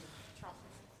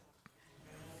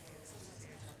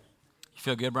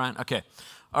feel good, Brian? Okay.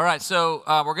 All right, so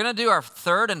we're going to do our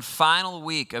third and final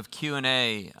week of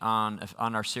Q&A on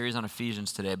our series on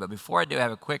Ephesians today. But before I do, I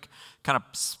have a quick kind of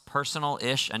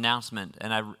personal-ish announcement,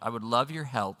 and I would love your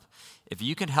help if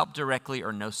you can help directly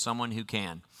or know someone who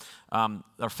can.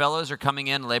 Our fellows are coming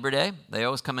in Labor Day. They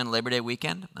always come in Labor Day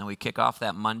weekend, and we kick off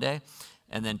that Monday.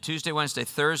 And then Tuesday, Wednesday,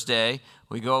 Thursday,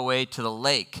 we go away to the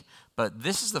lake. But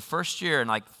this is the first year, and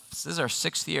this is our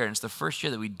 6th year, and it's the first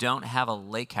year that we don't have a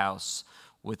lake house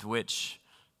at which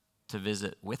to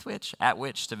visit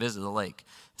the lake.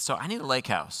 So I need a lake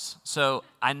house. So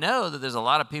I know that there's a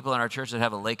lot of people in our church that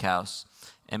have a lake house,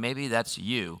 and maybe that's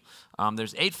you.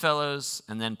 There's 8 fellows,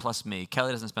 and then plus me.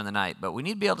 Kelly doesn't spend the night, but we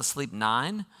need to be able to sleep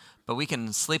 9, but we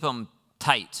can sleep them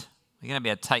tight. We're going to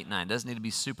be a tight 9. It doesn't need to be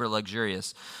super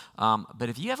luxurious. But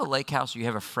if you have a lake house or you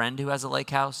have a friend who has a lake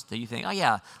house that you think, oh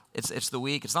yeah, it's the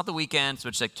week. It's not the weekend, so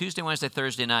it's like Tuesday, Wednesday,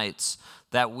 Thursday nights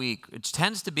that week. It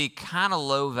tends to be kind of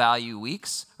low-value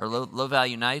weeks or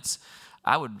low-value nights.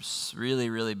 I would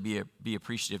really, really be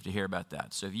appreciative to hear about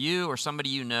that. So if you or somebody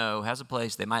you know has a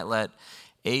place, they might let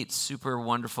 8 super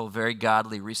wonderful, very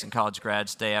godly recent college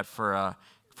grads stay at for a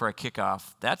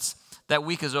kickoff. That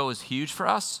week is always huge for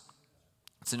us.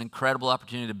 It's an incredible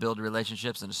opportunity to build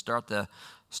relationships and to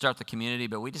start the community,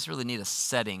 but we just really need a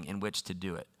setting in which to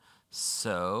do it.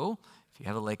 So if you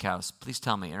have a lake house, please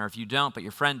tell me. Or if you don't, but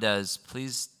your friend does,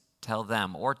 please tell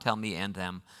them or tell me and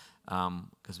them,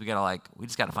 because we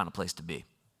just got to find a place to be.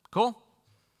 Cool?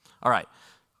 All right.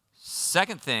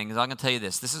 Second thing is I'm going to tell you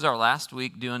this. This is our last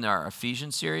week doing our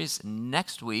Ephesians series.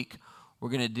 Next week, we're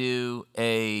going to do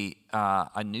a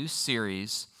new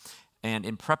series. And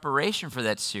in preparation for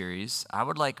that series, I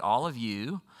would like all of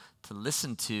you to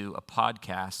listen to a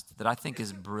podcast that I think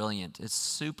is brilliant. It's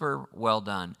super well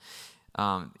done.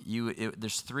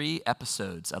 There's 3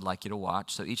 episodes I'd like you to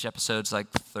watch. So each episode's like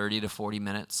 30 to 40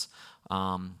 minutes.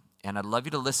 And I'd love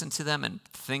you to listen to them and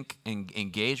think and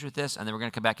engage with this. And then we're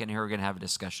going to come back in here. We're going to have a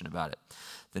discussion about it.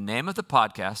 The name of the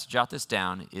podcast, jot this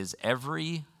down, is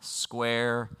Every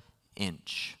Square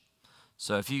Inch.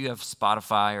 So if you have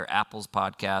Spotify or Apple's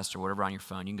podcast or whatever on your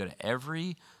phone, you can go to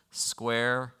Every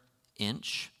Square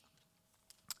Inch.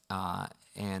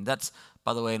 And that's,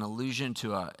 by the way, an allusion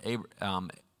to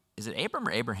is it Abram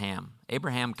or Abraham?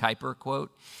 Abraham Kuyper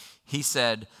quote. He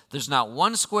said, "There's not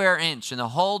one square inch in the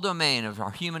whole domain of our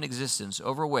human existence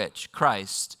over which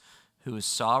Christ, who is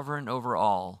sovereign over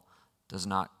all, does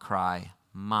not cry,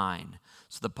 mine."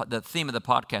 So the theme of the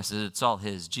podcast is it's all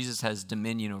his. Jesus has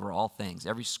dominion over all things,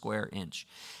 every square inch.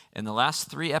 And the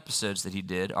last 3 episodes that he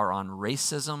did are on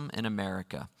racism in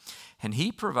America. And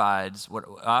he provides what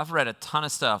I've read a ton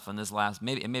of stuff on this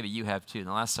maybe you have too, in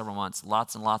the last several months,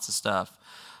 lots and lots of stuff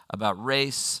about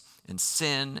race and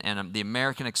sin and the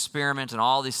American experiment and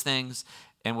all these things.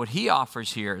 And what he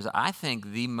offers here is, I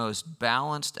think, the most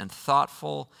balanced and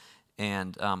thoughtful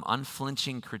and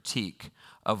unflinching critique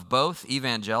of both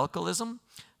evangelicalism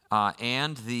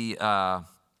and the, I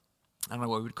don't know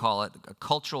what we would call it, a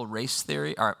cultural race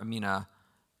theory,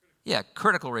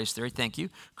 critical race theory, thank you.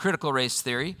 Critical race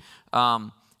theory,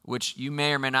 which you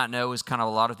may or may not know is kind of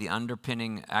a lot of the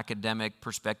underpinning academic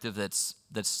perspective that's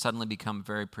suddenly become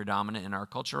very predominant in our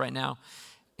culture right now.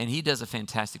 And he does a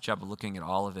fantastic job of looking at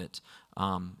all of it.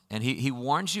 And he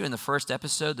warns you in the first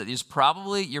episode that you're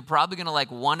probably going to like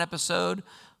one episode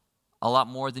a lot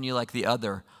more than you like the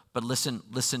other, but listen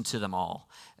to them all.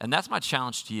 And that's my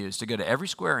challenge to you, is to go to Every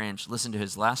Square Inch, listen to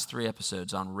his last 3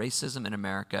 episodes on racism in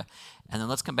America, and then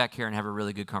let's come back here and have a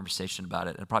really good conversation about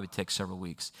it. It'll probably take several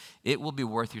weeks. It will be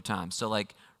worth your time. So I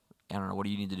don't know, what do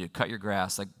you need to do? Cut your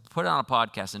grass, put it on a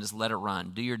podcast and just let it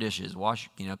run. Do your dishes,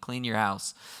 clean your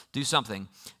house, do something,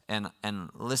 and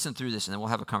listen through this, and then we'll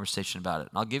have a conversation about it.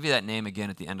 And I'll give you that name again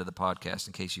at the end of the podcast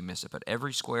in case you miss it. But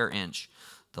Every Square Inch,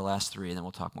 the last 3, and then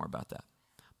we'll talk more about that.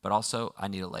 But also, I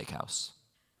need a lake house.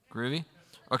 Groovy?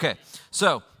 Okay,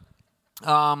 so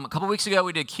a couple weeks ago,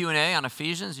 we did Q&A on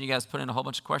Ephesians. You guys put in a whole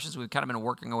bunch of questions. We've kind of been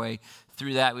working our way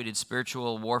through that. We did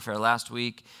spiritual warfare last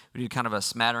week. We did kind of a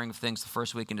smattering of things the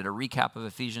first week and did a recap of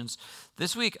Ephesians.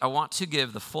 This week, I want to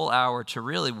give the full hour to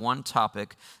really one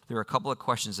topic. There were a couple of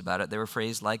questions about it. They were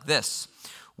phrased like this: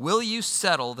 will you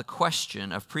settle the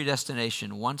question of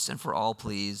predestination once and for all,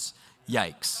 please?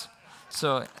 Yikes.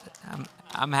 So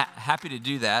I'm happy to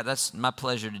do that. That's my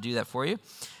pleasure to do that for you.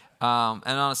 And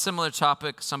on a similar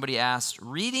topic, somebody asked,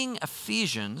 reading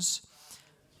Ephesians,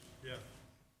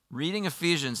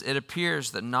 it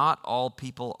appears that not all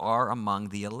people are among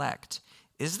the elect.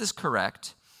 Is this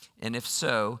correct? And if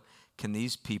so, can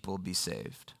these people be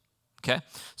saved? Okay,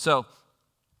 so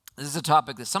This is a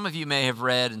topic that some of you may have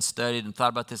read and studied and thought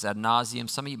about this ad nauseum.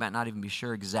 Some of you might not even be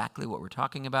sure exactly what we're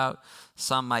talking about.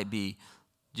 Some might be,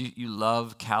 you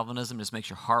love Calvinism, just makes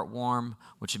your heart warm,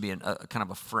 which would be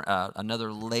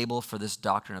another label for this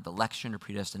doctrine of election or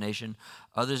predestination.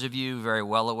 Others of you very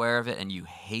well aware of it, and you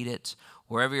hate it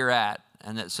wherever you're at.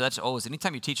 And so that's always,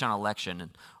 anytime you teach on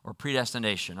election or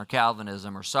predestination or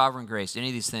Calvinism or sovereign grace, any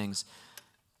of these things,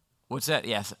 what's that?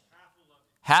 Yes.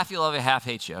 Half you love it, half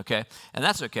hate you, okay? And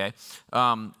that's okay.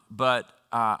 But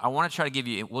I want to try to give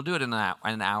you, we'll do it in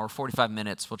an hour, 45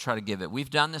 minutes. We'll try to give it.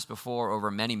 We've done this before over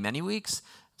many, many weeks.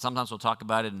 Sometimes we'll talk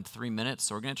about it in 3 minutes.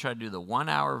 So we're going to try to do the 1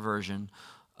 hour version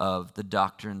of the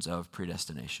doctrines of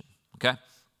predestination, okay?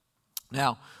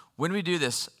 Now, when we do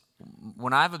this,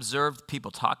 when I've observed people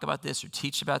talk about this or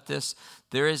teach about this,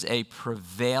 there is a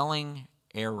prevailing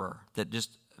error that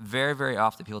just very, very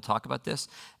often people talk about this,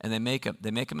 and they make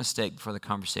a mistake before the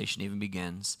conversation even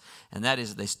begins, and that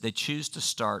is they choose to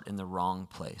start in the wrong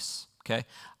place, okay?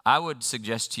 I would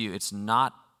suggest to you it's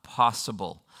not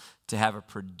possible to have a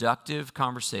productive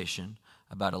conversation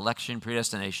about election,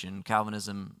 predestination,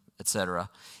 Calvinism, etc.,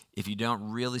 if you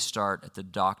don't really start at the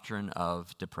doctrine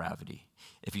of depravity.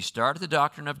 If you start at the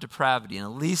doctrine of depravity and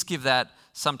at least give that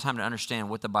some time to understand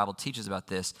what the Bible teaches about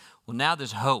this, well, now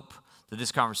there's hope that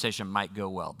this conversation might go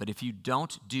well. But if you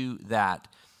don't do that,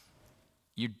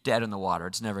 you're dead in the water.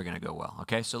 It's never going to go well.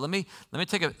 Okay, so let me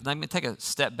take a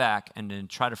step back and then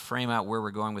try to frame out where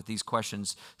we're going with these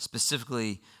questions,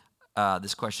 specifically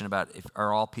this question about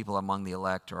are all people among the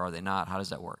elect or are they not? How does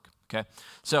that work? Okay,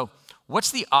 so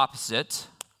what's the opposite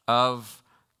of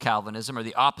Calvinism, or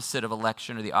the opposite of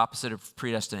election, or the opposite of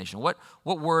predestination? What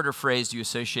word or phrase do you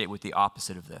associate with the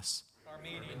opposite of this?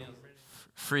 Arminianism.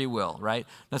 Free will, right?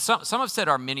 Now, some have said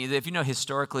Arminian. If you know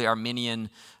historically,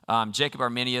 Arminian, Jacob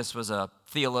Arminius was a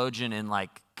theologian in like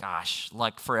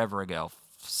forever ago,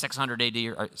 600 AD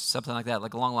or something like that,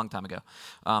 like a long, long time ago.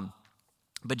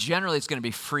 But generally, it's going to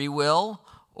be free will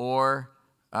or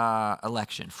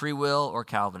election. Free will or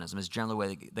Calvinism is generally the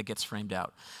way that gets framed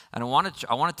out. And I want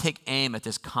to take aim at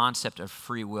this concept of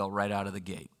free will right out of the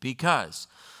gate, because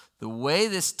the way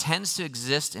this tends to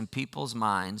exist in people's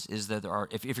minds is that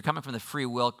if you're coming from the free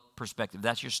will perspective,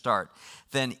 that's your start,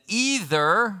 then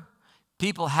either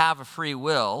people have a free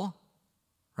will,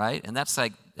 right? And that's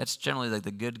generally like the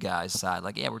good guys' side.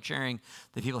 Like, yeah, we're cheering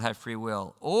that people have free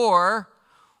will. Or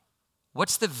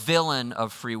what's the villain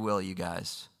of free will, you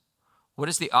guys? What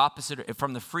is the opposite?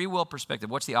 From the free will perspective,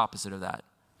 what's the opposite of that?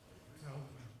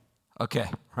 Okay,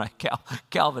 right,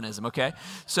 Calvinism, okay?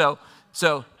 So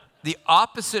the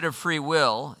opposite of free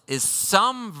will is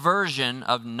some version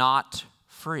of not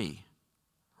free,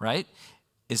 right?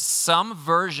 Is some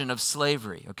version of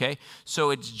slavery, okay?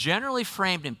 So it's generally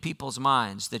framed in people's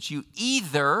minds that you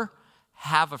either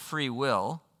have a free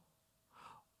will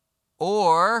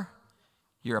or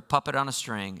you're a puppet on a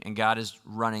string and God is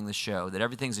running the show, that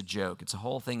everything's a joke, it's a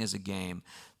whole thing is a game,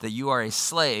 that you are a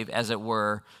slave, as it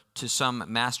were, to some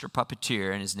master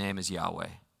puppeteer and his name is Yahweh.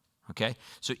 Okay?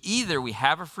 So either we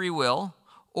have a free will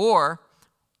or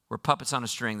we're puppets on a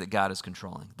string that God is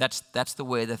controlling. That's the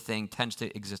way the thing tends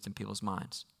to exist in people's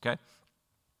minds. Okay?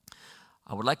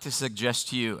 I would like to suggest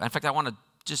to you, in fact, I want to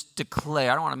just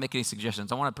declare, I don't want to make any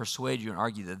suggestions, I want to persuade you and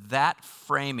argue that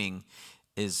framing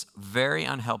is very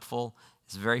unhelpful,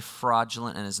 is very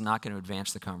fraudulent, and is not going to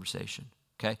advance the conversation.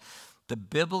 Okay? The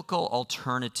biblical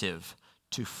alternative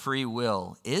to free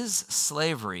will is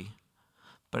slavery,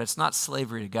 but it's not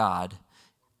slavery to God.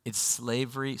 It's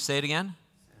slavery, say it again?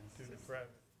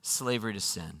 Slavery to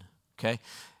sin, okay?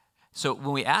 So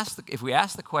when if we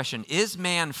ask the question, is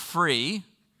man free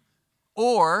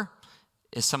or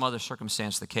is some other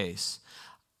circumstance the case?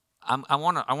 I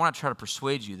want to try to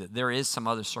persuade you that there is some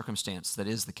other circumstance that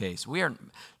is the case.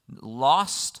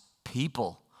 Lost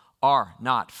people are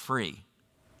not free.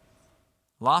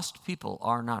 Lost people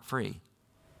are not free.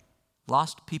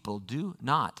 Lost people do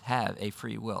not have a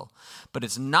free will. But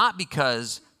it's not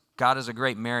because God is a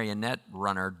great marionette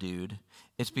runner dude.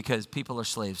 It's because people are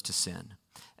slaves to sin.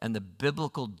 And the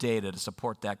biblical data to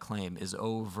support that claim is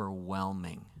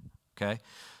overwhelming. Okay?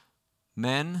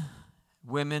 Men,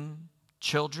 women,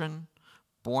 children,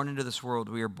 born into this world,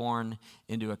 we are born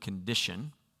into a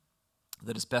condition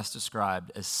that is best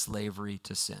described as slavery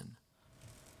to sin.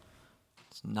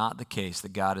 It's not the case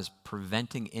that God is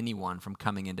preventing anyone from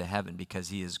coming into heaven because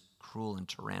he is cruel and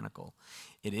tyrannical.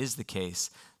 It is the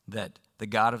case that the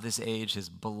God of this age has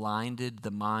blinded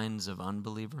the minds of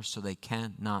unbelievers so they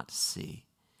cannot see.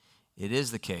 It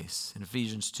is the case in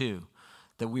Ephesians 2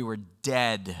 that we were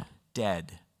dead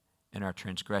in our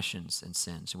transgressions and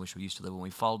sins in which we used to live when we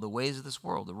followed the ways of this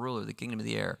world, the ruler, the kingdom of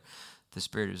the air, the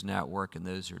Spirit is now at work in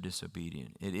those who are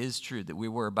disobedient. It is true that we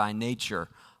were by nature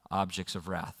objects of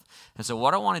wrath. And so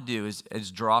what I want to do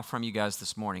is draw from you guys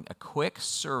this morning a quick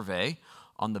survey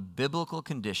on the biblical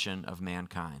condition of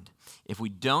mankind. If we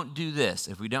don't do this,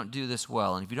 if we don't do this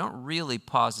well, and if you don't really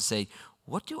pause to say,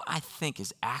 what do I think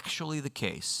is actually the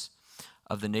case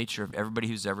of the nature of everybody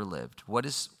who's ever lived?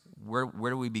 Where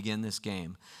do we begin this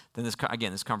game? Then this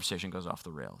conversation goes off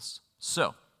the rails.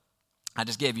 So, I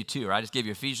just gave you two, or I just gave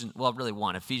you Ephesians, well, really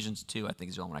one. Ephesians 2, I think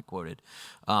is the one I quoted.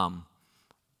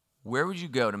 Where would you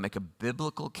go to make a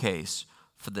biblical case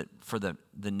for the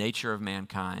nature of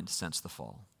mankind since the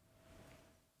fall?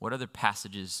 What other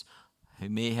passages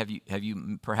have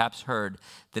you perhaps heard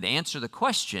that answer the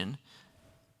question,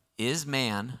 is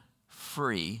man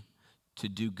free to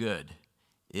do good?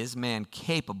 Is man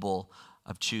capable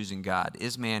of choosing God?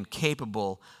 Is man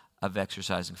capable of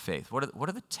exercising faith? What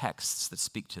are the texts that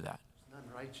speak to that? None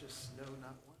righteous, no,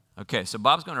 not one. Okay, so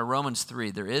Bob's going to Romans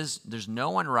 3. There's no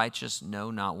one righteous,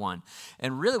 no, not one.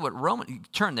 And really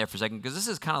turn there for a second, because this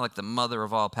is kind of like the mother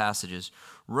of all passages.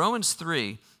 Romans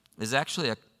 3 is actually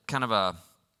a kind of a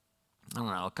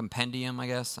compendium, I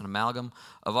guess, an amalgam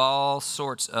of all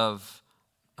sorts of,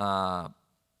 we're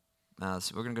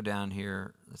going to go down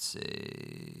here, let's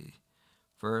see,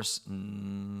 verse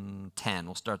 10,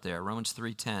 we'll start there, Romans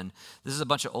 3:10. This is a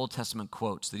bunch of Old Testament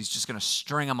quotes that he's just going to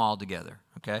string them all together,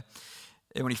 okay?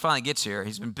 And when he finally gets here,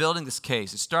 he's been building this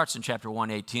case. It starts in chapter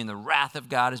 1:18. The wrath of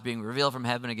God is being revealed from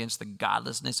heaven against the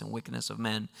godlessness and wickedness of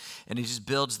men. And he just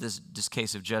builds this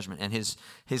case of judgment. And his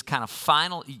kind of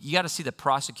final, you got to see the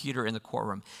prosecutor in the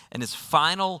courtroom. And his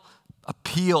final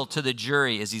appeal to the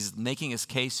jury as he's making his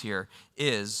case here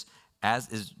is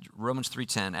Romans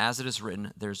 3:10, as it is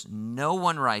written, there's no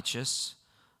one righteous,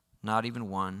 not even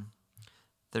one.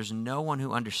 There's no one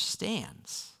who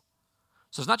understands.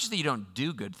 So it's not just that you don't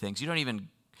do good things.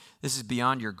 This is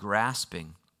beyond your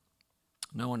grasping.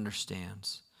 No one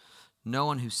understands. No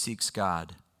one who seeks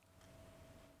God.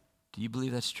 Do you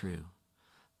believe that's true?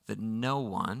 That no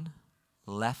one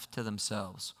left to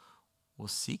themselves will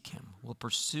seek him, will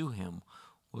pursue him,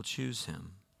 will choose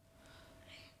him.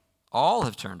 All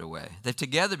have turned away. They've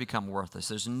together become worthless.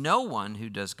 There's no one who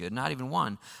does good, not even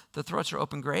one. Their throats are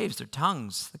open graves. Their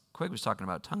tongues, Quig was talking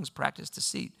about, tongues practice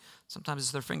deceit. Sometimes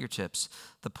it's their fingertips.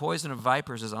 The poison of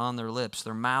vipers is on their lips.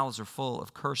 Their mouths are full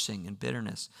of cursing and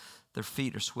bitterness. Their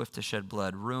feet are swift to shed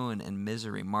blood. Ruin and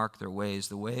misery mark their ways.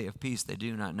 The way of peace they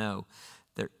do not know.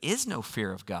 There is no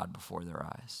fear of God before their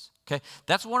eyes. Okay,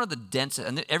 that's one of the densest,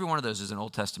 and every one of those is an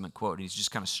Old Testament quote, and he's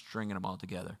just kind of stringing them all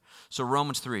together. So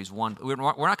Romans 3 is one. We're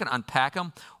not going to unpack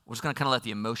them. We're just going to kind of let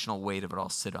the emotional weight of it all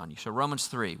sit on you. So Romans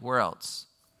 3, where else?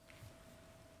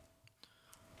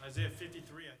 Isaiah 53, I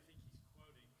think he's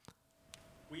quoting,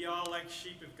 we all like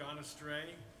sheep have gone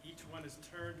astray. Each one has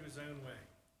turned to his own way.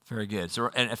 Very good. So,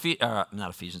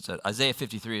 Isaiah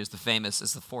 53 is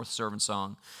it's the fourth servant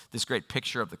song, this great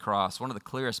picture of the cross, one of the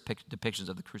clearest depictions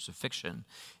of the crucifixion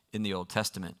in the Old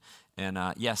Testament. And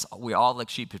yes, we all like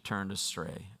sheep have turned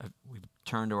astray. We've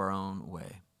turned to our own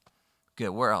way. Good.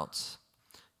 Where else?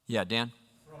 Yeah, Dan?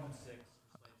 Romans 6.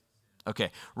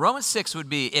 Okay. Romans 6 would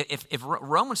be, if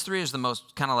Romans 3 is the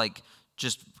most kind of like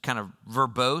just kind of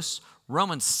verbose,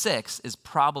 Romans 6 is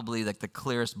probably like the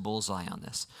clearest bullseye on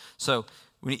this. So,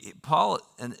 Paul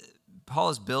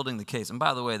is building the case. And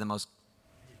by the way,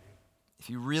 if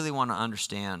you really want to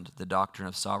understand the doctrine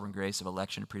of sovereign grace, of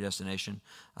election and predestination,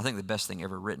 I think the best thing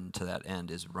ever written to that end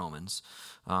is Romans.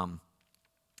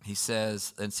 He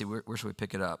says, and see, where should we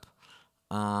pick it up?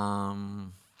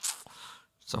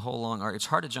 It's a whole long argument. It's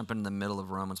hard to jump into the middle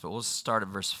of Romans, but we'll start at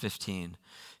verse 15.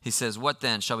 He says, what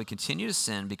then? Shall we continue to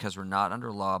sin because we're not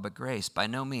under law but grace? By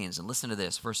no means. And listen to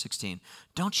this, verse 16.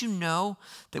 Don't you know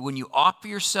that when you offer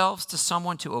yourselves to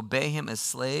someone to obey him as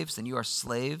slaves, then you are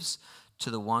slaves to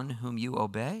the one whom you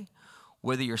obey?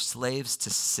 Whether you're slaves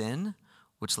to sin,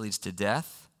 which leads to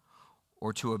death,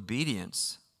 or to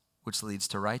obedience, which leads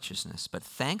to righteousness. But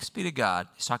thanks be to God,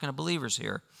 he's talking to believers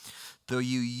here, though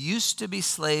you used to be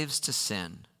slaves to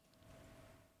sin,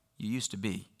 you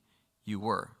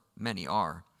were, many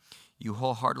are, you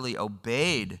wholeheartedly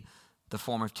obeyed the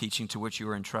form of teaching to which you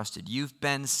were entrusted. You've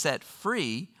been set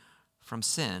free from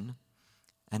sin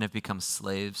and have become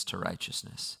slaves to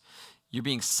righteousness. You're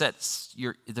being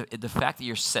the fact that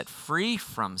you're set free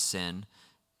from sin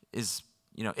is,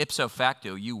 ipso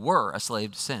facto, you were a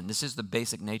slave to sin. This is the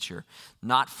basic nature,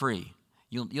 not free.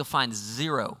 You'll find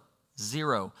zero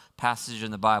passages in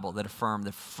the Bible that affirm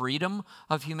the freedom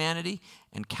of humanity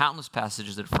and countless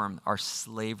passages that affirm our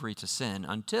slavery to sin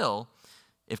until,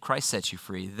 if Christ sets you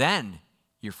free, then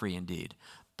you're free indeed.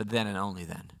 But then and only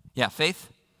then. Yeah, Faith?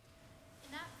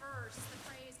 In that verse,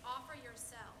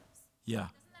 Yeah.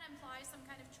 Doesn't that imply some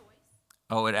kind of choice?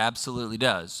 Oh, it absolutely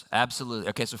does. Absolutely.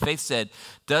 Okay, so Faith said,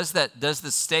 does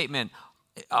the statement,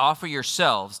 offer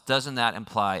yourselves, doesn't that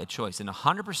imply a choice? And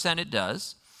 100% it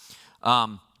does.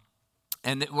 We're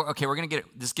going to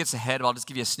this gets ahead. I'll just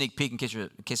give you a sneak peek in case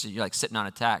you're like sitting on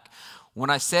attack. When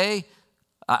I say,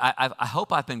 I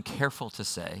hope I've been careful to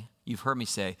say, you've heard me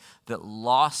say, that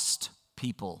lost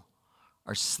people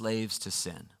are slaves to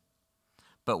sin.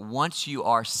 But once you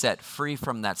are set free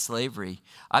from that slavery,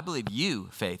 I believe you,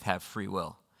 Faith, have free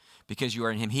will because you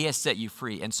are in him. He has set you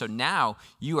free. And so now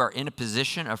you are in a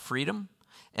position of freedom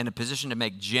and a position to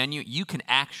make you can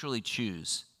actually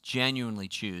genuinely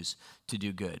choose to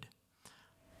do good.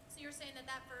 So you're saying that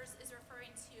verse is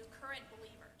referring to current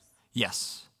believers?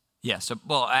 Yes. Yes. So,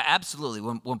 well, absolutely.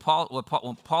 When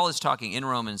Paul is talking in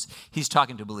Romans, he's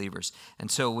talking to believers.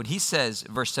 And so when he says,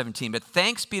 verse 17, but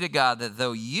thanks be to God that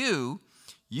though you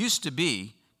used to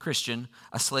be, Christian,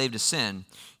 a slave to sin,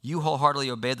 you wholeheartedly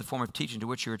obeyed the form of teaching to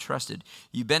which you were trusted.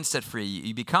 You've been set free.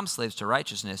 You become slaves to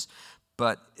righteousness.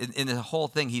 But in the whole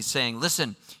thing, he's saying,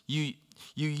 listen, you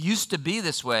used to be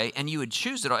this way, and you would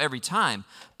choose it every time.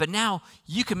 But now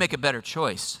you can make a better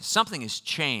choice. Something has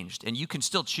changed, and you can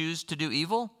still choose to do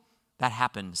evil. That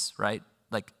happens, right?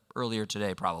 Like earlier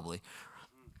today, probably.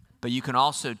 But you can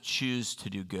also choose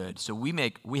to do good. So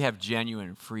we have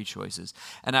genuine free choices.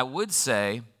 And I would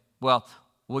say, well,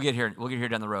 we'll get here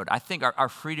down the road. I think our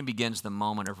freedom begins the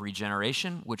moment of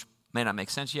regeneration, which may not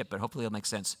make sense yet, but hopefully it'll make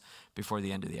sense before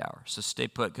the end of the hour. So stay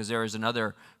put, because there is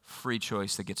another free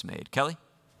choice that gets made. Kelly?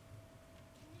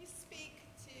 Can you speak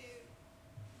to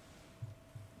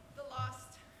the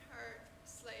lost are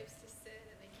slaves to sin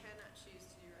and they cannot choose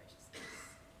to do righteousness?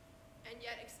 And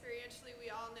yet experientially we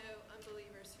all know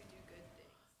unbelievers who do good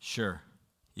things. Sure.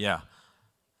 Yeah.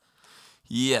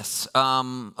 Yes.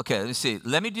 Okay, let me see.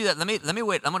 Let me do that. Let me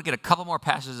wait. I'm going to get a couple more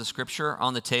passages of scripture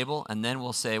on the table, and then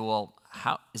we'll say, well,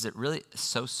 how is it really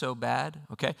so bad?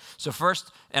 Okay. So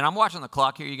first, and I'm watching the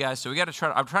clock here, you guys. So we got to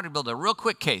try. I'm trying to build a real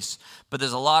quick case, but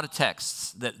there's a lot of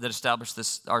texts that establish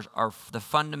this the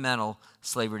fundamental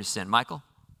slavery to sin. Michael.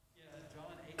 Yeah,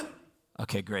 John 8.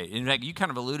 Okay, great. In fact, you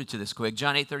kind of alluded to this quick.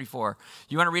 John 8:34.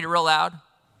 You want to read it real loud?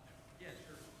 Yeah,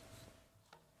 sure.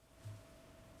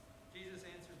 Jesus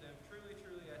answered them, truly,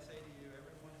 truly, I say to you,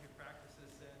 everyone who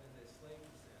practices sin is a slave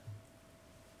to sin.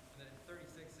 And then 36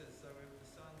 says, so if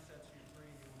the Son sets you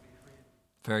free, you will be free.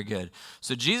 Very good.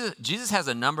 So Jesus has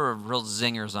a number of real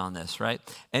zingers on this, right?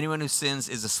 Anyone who sins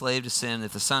is a slave to sin.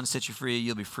 If the Son sets you free,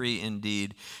 you'll be free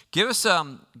indeed. Give us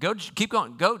keep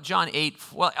going. Go John 8.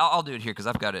 Well, I'll do it here because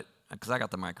I got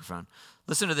the microphone.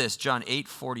 Listen to this, John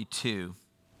 8:42.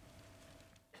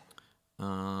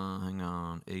 Hang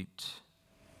on,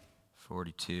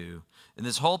 8:42. And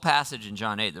this whole passage in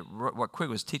John 8, what Quig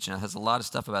was teaching us, has a lot of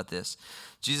stuff about this.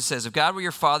 Jesus says, if God were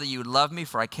your Father, you would love me,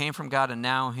 for I came from God and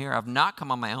now I'm here. I've not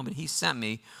come on my own, but he sent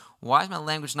me. Why is my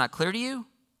language not clear to you?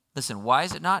 Listen, why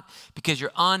is it not? Because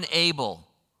you're unable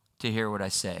to hear what I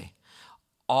say.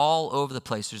 All over the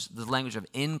place, there's the language of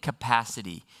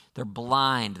incapacity. They're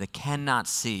blind, they cannot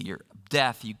see. You're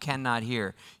deaf, you cannot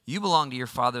hear. You belong to your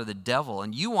father, the devil,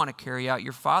 and you want to carry out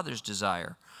your father's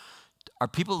desire. Are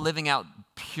people living out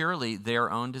purely their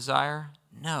own desire?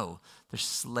 No. They're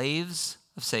slaves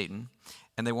of Satan,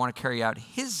 and they want to carry out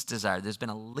his desire. There's been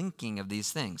a linking of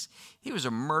these things. He was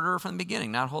a murderer from the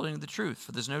beginning, not holding to the truth,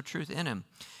 for there's no truth in him.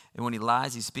 And when he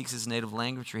lies, he speaks his native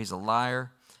language, for he's a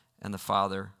liar and the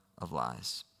father of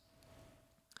lies.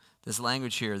 This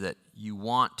language here that you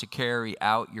want to carry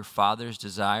out your father's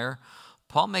desire,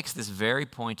 Paul makes this very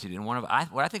pointed in what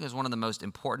I think is one of the most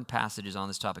important passages on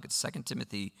this topic. It's 2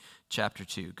 Timothy chapter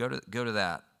 2. Go to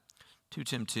that. 2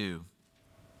 Tim 2.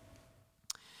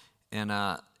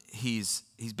 And he's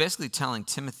basically telling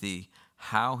Timothy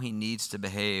how he needs to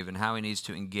behave and how he needs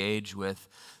to engage with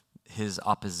his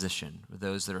opposition, with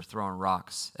those that are throwing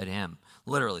rocks at him,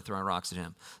 literally throwing rocks at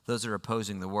him, those that are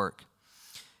opposing the work.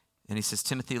 And he says,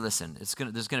 Timothy, listen, there's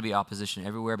going to be opposition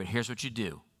everywhere, but here's what you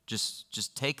do.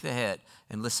 Just take the hit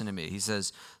and listen to me. He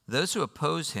says, those who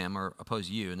oppose him, or oppose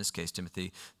you, in this case,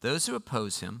 Timothy, those who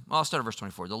oppose him, well, I'll start at verse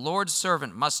 24. The Lord's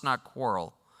servant must not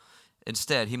quarrel.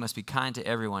 Instead, he must be kind to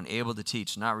everyone, able to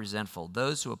teach, not resentful.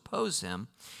 Those who oppose him,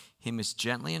 he must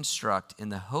gently instruct in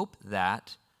the hope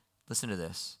that, listen to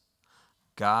this,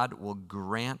 God will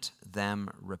grant them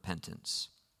repentance.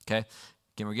 Okay?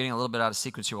 Again, we're getting a little bit out of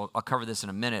sequence here. I'll cover this in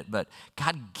a minute, but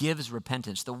God gives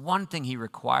repentance. The one thing he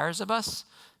requires of us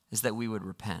is that we would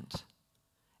repent.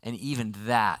 And even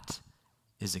that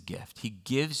is a gift. He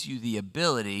gives you the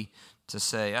ability to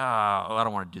say, I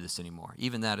don't want to do this anymore.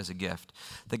 Even that is a gift.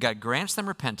 That God grants them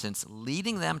repentance,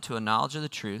 leading them to a knowledge of the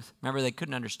truth. Remember, they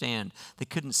couldn't understand. They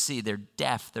couldn't see. They're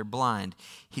deaf. They're blind.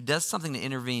 He does something to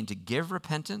intervene, to give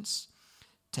repentance,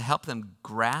 to help them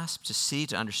grasp, to see,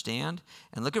 to understand.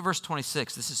 And look at verse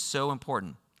 26. This is so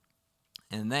important.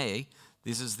 And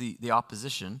this is the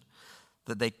opposition,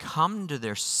 that they come to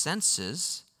their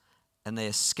senses and they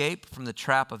escape from the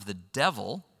trap of the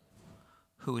devil,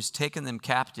 who has taken them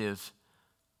captive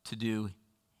to do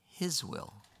his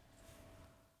will.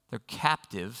 They're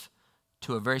captive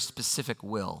to a very specific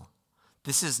will.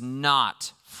 This is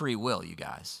not free will, you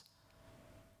guys.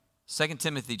 2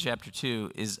 Timothy chapter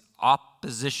 2 is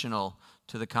oppositional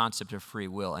to the concept of free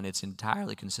will, and it's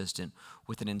entirely consistent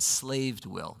with an enslaved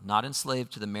will, not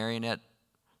enslaved to the marionette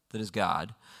that is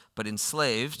God, but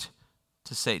enslaved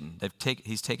to Satan.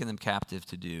 He's taken them captive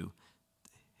to do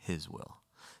his will.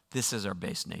 This is our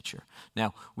base nature.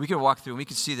 Now, we could walk through and we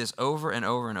could see this over and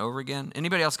over and over again.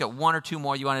 Anybody else got one or two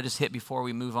more you want to just hit before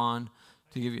we move on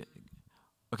to give you?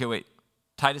 Okay, wait.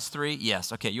 Titus 3?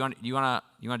 Yes. Okay, you want to do that?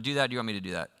 Or do you want me to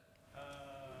do that? I got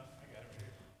it right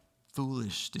here.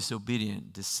 Foolish,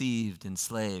 disobedient, deceived,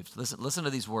 enslaved. Listen to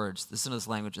these words. Listen to this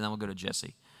language, and then we'll go to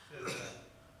Jesse. It says,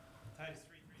 Titus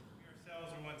 3:3, we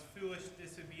ourselves were once foolish,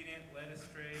 disobedient, led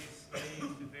astray, slaves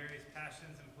to various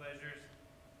passions and pleasures.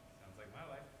 Sounds like my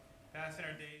life. Passing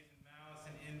our days in malice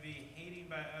and envy, hating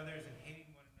by others and hating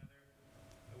one another.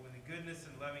 But when the goodness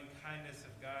and loving kindness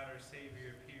of God our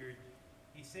Savior appeared,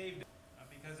 he saved us, not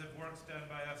because of works done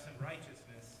by us in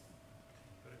righteousness,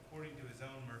 but according to his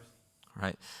own mercy.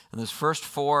 Right. And those first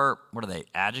four, what are they?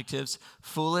 Adjectives: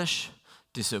 foolish,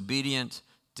 disobedient,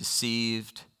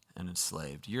 deceived, and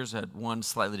enslaved. Yours had one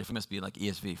slightly different. It must be like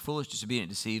ESV: foolish, disobedient,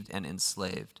 deceived, and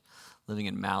enslaved, living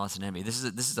in malice and envy. This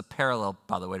is a parallel,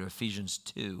 by the way, to Ephesians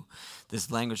 2. This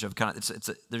language of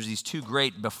there's these two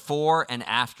great before and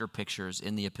after pictures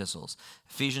in the epistles: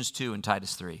 Ephesians 2 and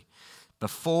Titus 3.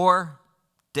 Before,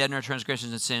 dead in our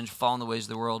transgressions and sins, fallen the ways of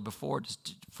the world. Before,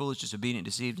 foolish, disobedient,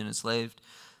 deceived, and enslaved.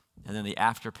 And then the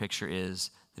after picture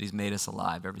is that he's made us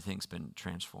alive. Everything's been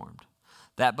transformed.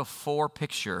 That before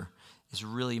picture is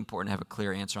really important to have a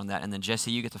clear answer on that. And then,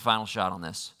 Jesse, you get the final shot on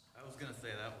this. I was going to say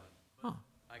that one.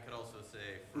 But I could also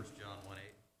say 1 John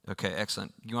 1:8. Okay,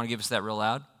 excellent. You want to give us that real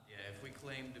loud? Yeah, if we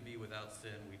claim to be without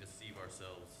sin, we deceive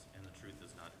ourselves, and the truth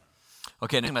is not in us.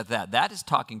 Okay, now about that. That is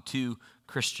talking to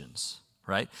Christians,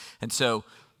 right? And so,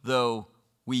 though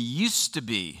we used to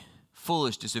be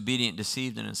foolish, disobedient,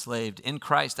 deceived, and enslaved in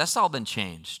Christ, that's all been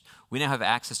changed. We now have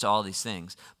access to all these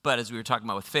things. But as we were talking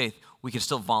about with faith, we can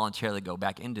still voluntarily go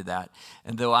back into that.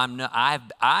 And though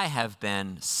I have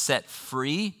been set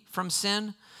free from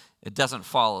sin, it doesn't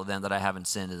follow then that I haven't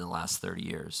sinned in the last 30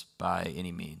 years by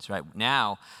any means, right?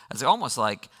 Now, it's almost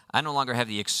like I no longer have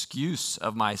the excuse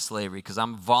of my slavery because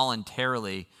I'm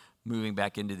voluntarily moving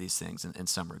back into these things in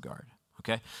some regard,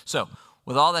 okay? So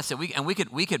with all that said,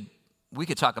 we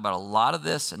could talk about a lot of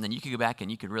this, and then you could go back and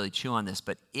you could really chew on this.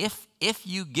 But if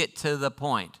you get to the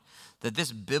point that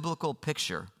this biblical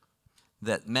picture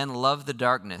that men love the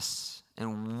darkness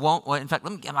and won't, well, in fact,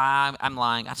 I'm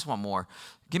lying. I just want more.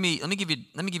 Let me give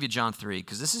you John 3,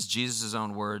 because this is Jesus'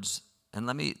 own words, and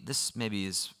this maybe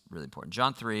is really important.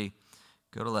 John 3,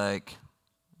 go to I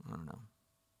don't know,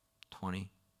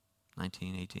 20,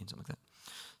 19, 18, something like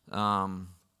that.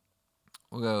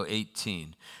 We'll go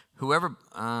 18.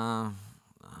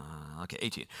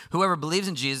 18. Whoever believes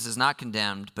in Jesus is not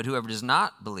condemned, but whoever does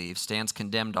not believe stands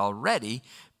condemned already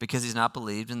because he's not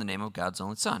believed in the name of God's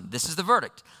only Son. This is the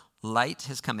verdict. Light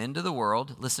has come into the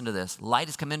world. Listen to this. Light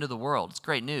has come into the world. It's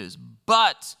great news.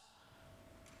 But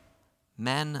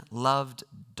men loved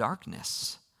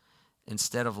darkness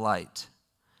instead of light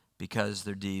because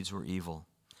their deeds were evil.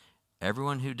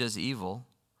 Everyone who does evil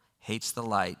hates the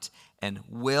light and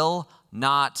will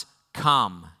not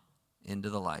come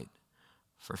into the light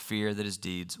for fear that his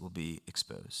deeds will be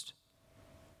exposed.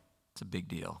 It's a big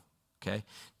deal, okay?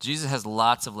 Jesus has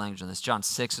lots of language on this. John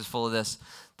 6 is full of this,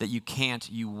 that you can't,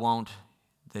 you won't,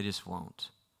 they just won't,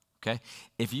 okay?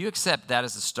 If you accept that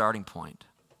as the starting point,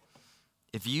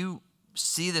 if you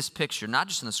see this picture, not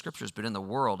just in the scriptures, but in the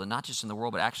world, and not just in the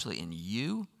world, but actually in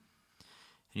you,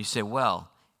 and you say,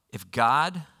 well, if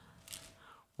God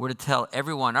were to tell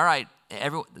everyone, all right,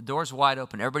 the door's wide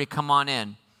open, everybody come on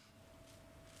in,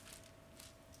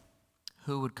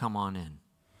 who would come on in?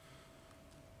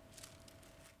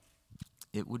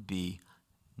 It would be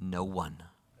no one.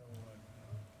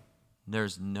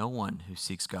 There's no one who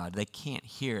seeks God. They can't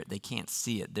hear it. They can't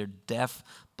see it. They're deaf,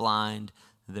 blind,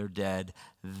 they're dead.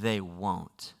 They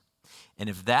won't. And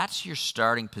if that's your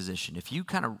starting position, if you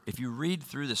read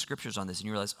through the scriptures on this and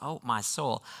you realize, oh, my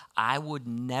soul, I would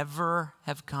never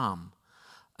have come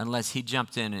unless he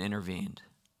jumped in and intervened.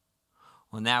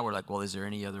 Well, now we're like, well, is there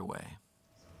any other way?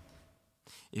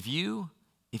 If you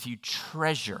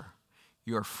treasure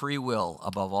your free will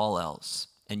above all else,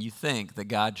 and you think that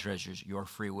God treasures your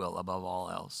free will above all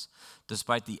else,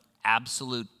 despite the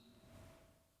absolute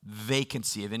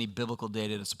vacancy of any biblical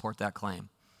data to support that claim,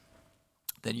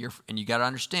 then you got to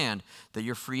understand that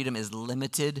your freedom is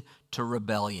limited to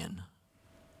rebellion.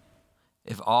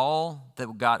 If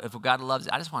God loves,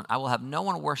 I will have no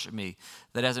one worship me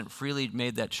that hasn't freely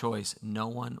made that choice. No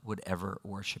one would ever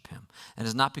worship him. And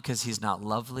it's not because he's not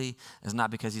lovely. It's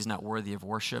not because he's not worthy of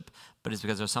worship, but it's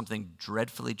because there's something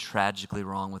dreadfully, tragically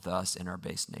wrong with us in our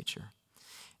base nature.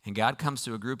 And God comes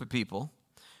to a group of people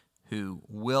who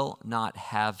will not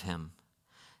have him,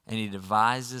 and he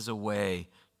devises a way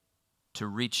to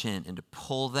reach in and to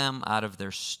pull them out of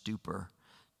their stupor,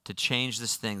 to change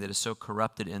this thing that is so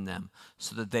corrupted in them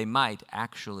so that they might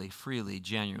actually, freely,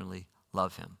 genuinely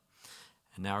love him.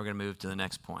 And now we're going to move to the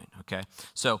next point, okay?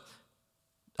 So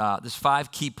there's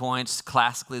 5 key points,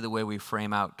 classically the way we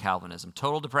frame out Calvinism.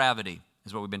 Total depravity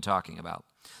is what we've been talking about.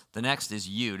 The next is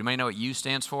U. Do anybody know what U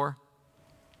stands for?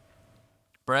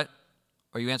 Brett,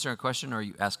 are you answering a question or are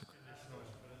you asking?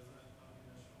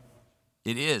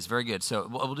 It is, very good. So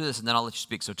we'll do this and then I'll let you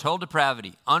speak. So total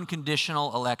depravity,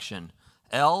 unconditional election.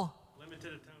 L,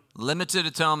 limited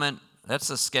atonement. That's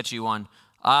a sketchy one.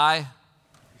 I,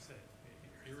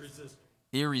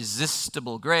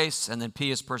 irresistible grace. And then P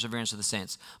is perseverance of the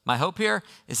saints. My hope here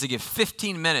is to give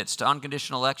 15 minutes to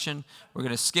unconditional election. We're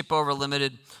going to skip over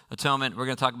limited atonement. We're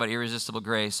going to talk about irresistible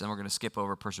grace, and we're going to skip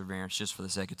over perseverance just for the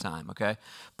sake of time, okay?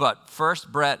 But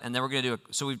first, Brett, and then we're going to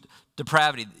do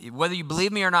depravity. Whether you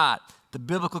believe me or not, the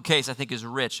biblical case, I think, is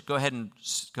rich. Go ahead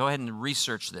and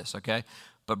research this, okay?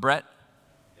 But Brett?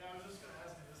 Yeah, I was just going to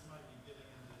ask you, this might be getting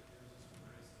into irresistible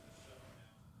grace and just shutting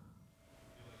down.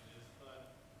 I feel like it is. But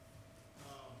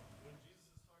when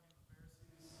Jesus is talking to the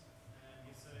Pharisees and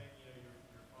he's saying,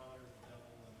 your father is the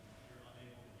devil and you're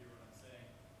unable to hear what I'm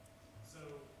saying. So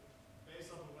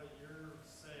based off of what you're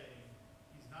saying,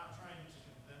 he's not trying to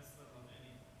convince them of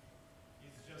anything.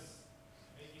 He's just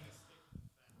making a statement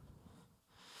of fact.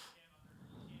 You can't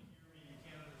hear me, you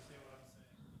can't understand what I'm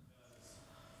saying because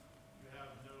you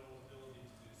have no ability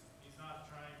to do so. He's not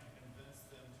trying to convince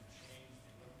them to change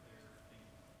what they're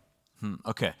thinking.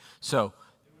 Okay, so.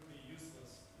 It would be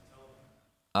useless to tell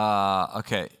them.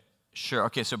 Okay, sure.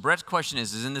 Okay, so Brett's question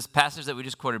is in this passage that we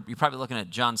just quoted, you're probably looking at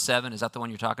John 7. Is that the one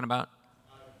you're talking about?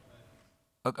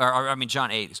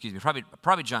 John 8, excuse me.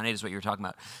 Probably John 8 is what you were talking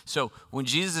about. So when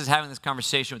Jesus is having this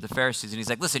conversation with the Pharisees, and he's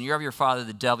like, listen, you're of your father,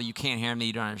 the devil. You can't hear me.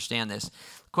 You don't understand this.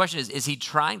 The question is he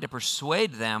trying to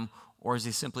persuade them, or is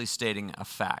he simply stating a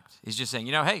fact? He's just saying,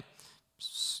 hey,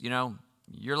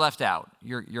 you're left out.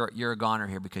 You're a goner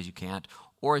here because you can't.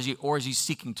 Or is he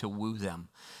seeking to woo them?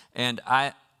 And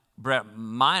Brett,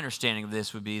 my understanding of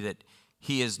this would be that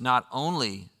he is not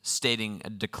only stating a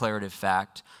declarative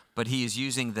fact, but he is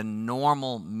using the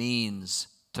normal means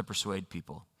to persuade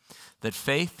people. That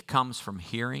faith comes from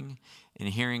hearing, and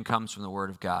hearing comes from the Word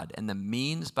of God. And the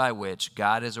means by which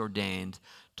God has ordained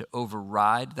to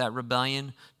override that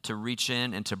rebellion, to reach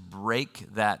in and to break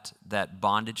that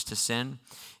bondage to sin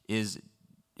is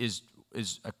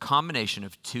a combination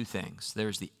of 2 things.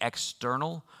 There's the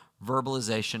external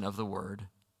verbalization of the Word,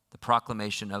 the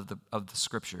proclamation of the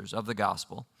Scriptures, of the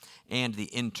gospel, and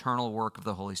the internal work of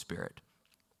the Holy Spirit.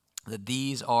 That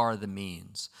these are the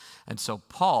means. And so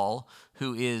Paul,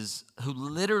 who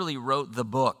literally wrote the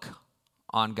book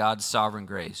on God's sovereign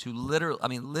grace,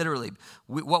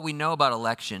 what we know about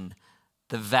election,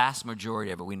 the vast majority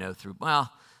of it we know through,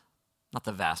 well, not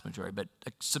the vast majority, but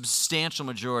a substantial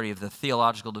majority of the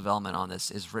theological development on this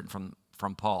is written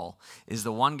from Paul, is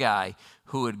the one guy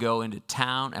who would go into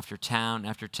town after town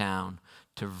after town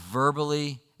to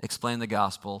verbally explain the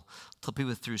gospel till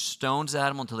people threw stones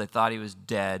at him until they thought he was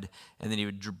dead, and then he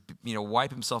would wipe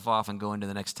himself off and go into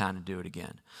the next town and do it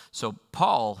again. So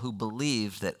Paul, who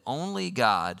believed that only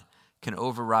God can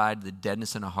override the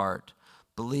deadness in a heart,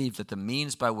 believed that the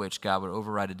means by which God would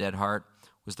override a dead heart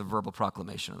was the verbal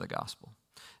proclamation of the gospel.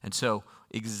 And so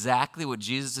exactly what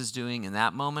Jesus is doing in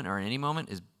that moment or in any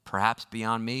moment is perhaps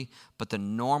beyond me, but the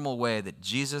normal way that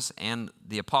Jesus and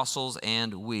the apostles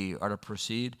and we are to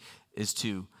proceed is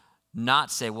to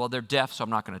not say, well, they're deaf, so I'm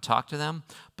not going to talk to them,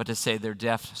 but to say they're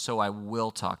deaf, so I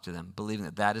will talk to them, believing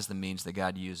that that is the means that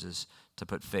God uses to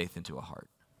put faith into a heart.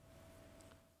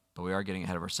 But we are getting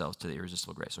ahead of ourselves to the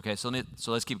irresistible grace. Okay, so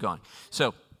let's keep going.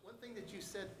 So One thing that you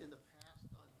said in the past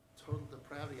on total depravity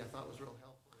depravity I thought was real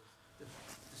helpful, is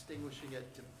distinguishing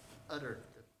it to utter.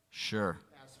 The Sure.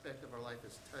 aspect of our life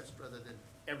is touched rather than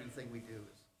everything we do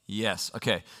is. Yes.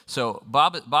 Okay. So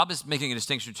Bob is making a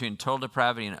distinction between total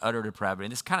depravity and utter depravity.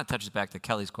 And this kind of touches back to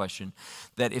Kelly's question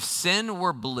that if sin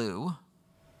were blue,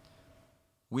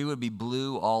 we would be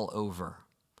blue all over.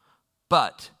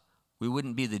 But we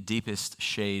wouldn't be the deepest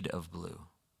shade of blue.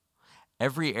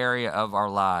 Every area of our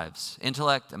lives,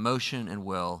 intellect, emotion, and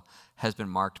will, has been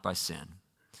marked by sin.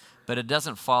 But it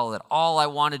doesn't follow that all I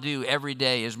want to do every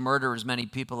day is murder as many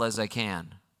people as I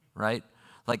can, right?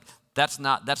 Like, that's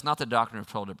not the doctrine of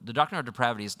total. The doctrine of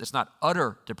depravity it's not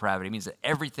utter depravity. It means that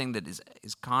everything that is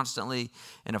constantly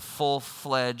in a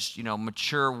full-fledged,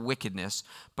 mature wickedness,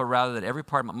 but rather that every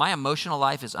part of my emotional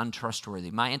life is untrustworthy.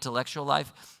 My intellectual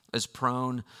life is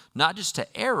prone not just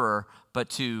to error, but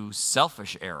to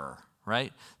selfish error,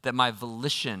 right? That my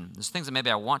volition, there's things that maybe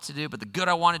I want to do, but the good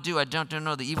I want to do, I don't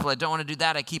know. The evil I don't want to do,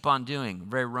 that I keep on doing.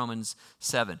 Very Romans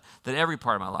 7. That every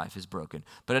part of my life is broken.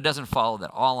 But it doesn't follow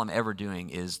that all I'm ever doing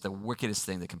is the wickedest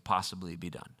thing that can possibly be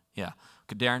done. Yeah.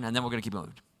 Okay, Darren, and then we're going to keep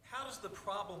moving. How does the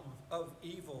problem of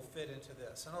evil fit into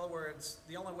this? In other words,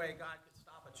 the only way God could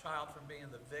stop a child from being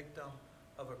the victim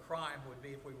of a crime would be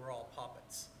if we were all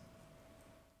puppets.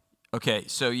 Okay,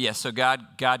 so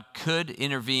God could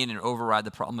intervene and override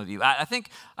the problem of evil. I think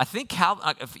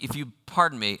if you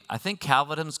pardon me, I think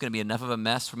Calvinism is going to be enough of a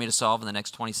mess for me to solve in the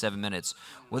next 27 minutes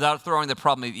without throwing the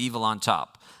problem of evil on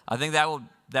top. I think that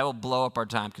will blow up our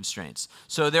time constraints.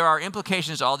 So there are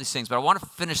implications to all these things, but I want to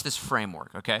finish this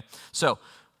framework, okay? So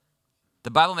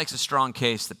the Bible makes a strong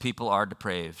case that people are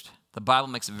depraved. The Bible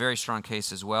makes a very strong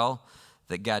case as well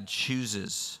that God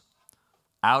chooses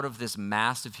out of this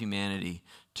mass of humanity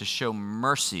to show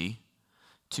mercy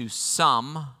to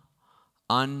some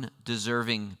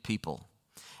undeserving people.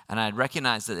 And I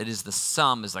recognize that it is the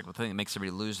sum is like the thing that makes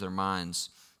everybody lose their minds.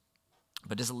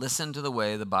 But just listen to the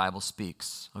way the Bible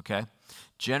speaks, okay?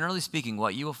 Generally speaking,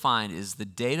 what you will find is the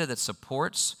data that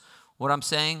supports what I'm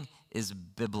saying is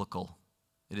biblical.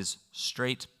 It is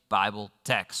straight Bible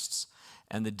texts.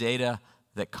 And the data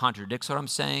that contradicts what I'm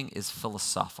saying is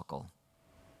philosophical.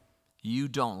 You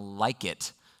don't like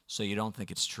it, so you don't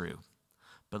think it's true.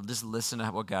 But just listen to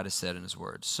what God has said in his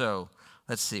word. So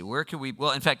let's see, where can we,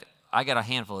 well, in fact, I got a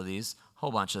handful of these, a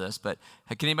whole bunch of this, but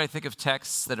can anybody think of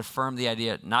texts that affirm the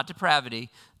idea, not depravity,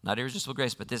 not irresistible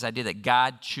grace, but this idea that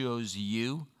God chose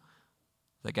you,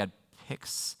 that God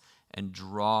picks and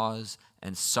draws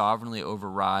and sovereignly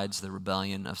overrides the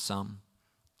rebellion of some?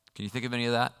 Can you think of any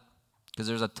of that? Because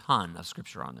there's a ton of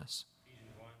scripture on this.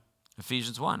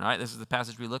 Ephesians 1, all right? This is the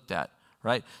passage we looked at,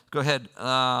 right? Go ahead.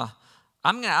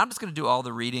 I'm just going to do all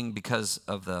the reading because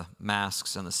of the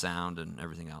masks and the sound and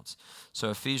everything else. So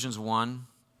Ephesians 1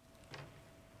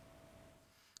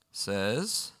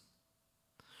 says,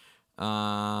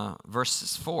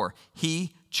 verse 4,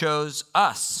 he chose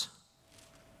us,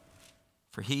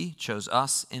 for he chose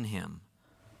us in him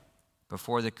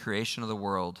before the creation of the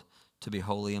world to be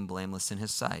holy and blameless in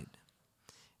his sight.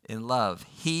 In love,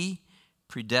 he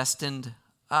predestined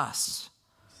us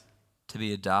to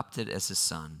be adopted as his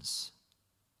sons.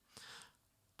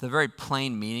 The very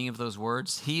plain meaning of those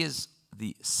words, he is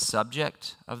the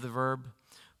subject of the verb.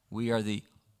 We are the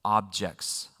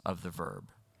objects of the verb.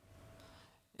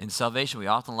 In salvation, we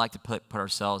often like to put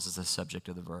ourselves as the subject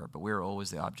of the verb, but we are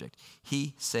always the object.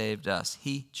 He saved us.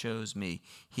 He chose me.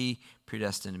 He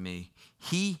predestined me.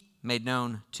 He made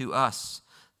known to us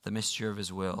the mystery of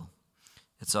his will.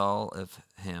 It's all of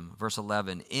him. Verse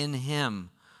 11, in him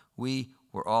we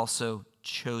were also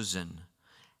chosen,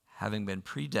 having been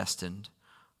predestined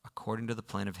according to the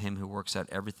plan of him who works out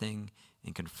everything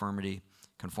in conformity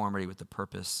with the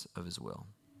purpose of his will.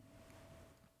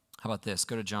 How about this?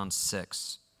 Go to John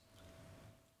 6.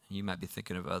 You might be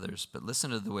thinking of others, but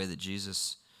listen to the way that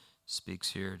Jesus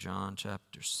speaks here. John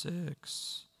chapter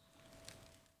 6.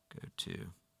 Go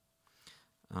to,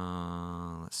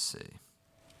 let's see.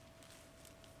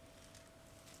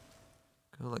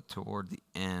 Go like toward the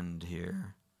end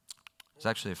here. There's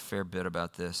actually a fair bit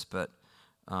about this, but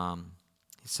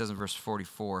he says in verse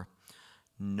 44,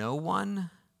 no one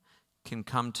can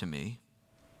come to me.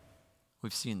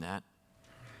 We've seen that.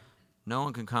 No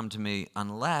one can come to me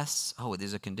unless,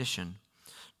 there's a condition.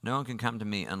 No one can come to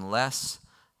me unless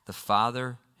the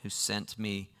Father who sent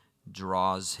me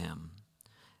draws him,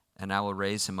 and I will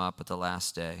raise him up at the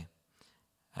last day.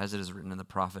 As it is written in the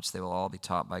prophets, they will all be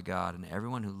taught by God, and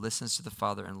everyone who listens to the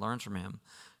Father and learns from him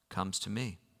comes to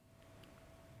me.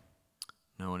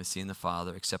 No one has seen the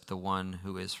Father except the one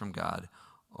who is from God.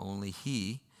 Only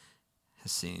he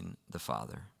has seen the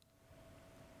Father.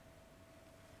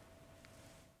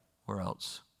 Where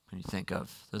else when you think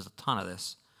of, there's a ton of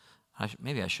this.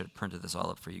 Maybe I should have printed this all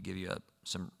up for you, give you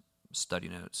some study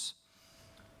notes.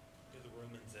 Go to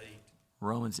Romans 8.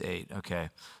 Romans 8, okay.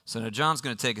 So now John's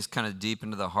going to take us kind of deep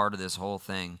into the heart of this whole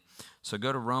thing. So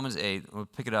go to Romans 8. We'll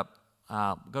pick it up.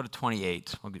 Go to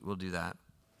 28. We'll do that.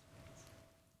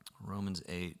 Romans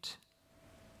 8.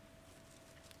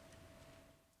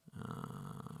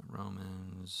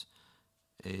 Romans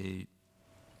 8,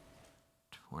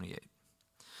 28.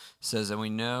 Says, and we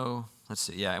know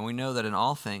that in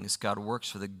all things God works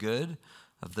for the good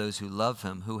of those who love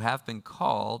him, who have been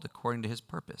called according to his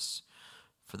purpose.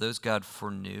 For those God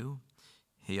foreknew,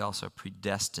 he also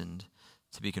predestined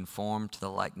to be conformed to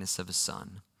the likeness of his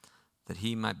Son, that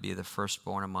he might be the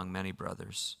firstborn among many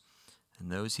brothers.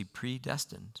 And those he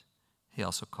predestined, he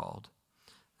also called.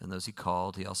 And those he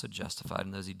called, he also justified.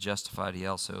 And those he justified, he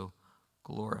also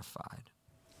glorified.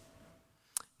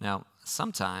 Now,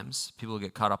 sometimes people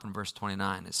get caught up in verse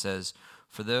 29. It says,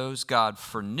 for those God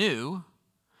foreknew,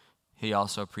 he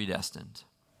also predestined.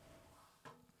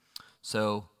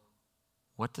 So,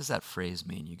 what does that phrase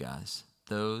mean, you guys?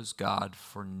 Those God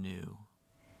foreknew,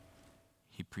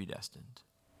 he predestined.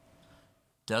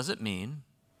 Does it mean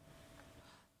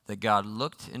that God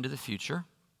looked into the future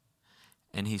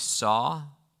and he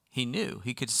knew,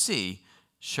 he could see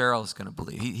Cheryl's going to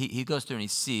believe. He goes through and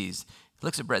he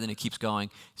looks at Brett, then he keeps going,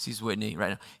 sees Whitney right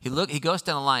now. He goes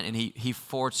down the line and he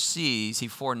foresees, he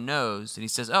foreknows, and he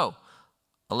says, oh,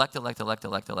 elect,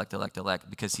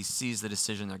 because he sees the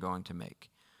decision they're going to make.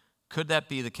 Could that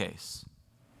be the case?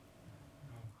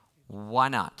 Why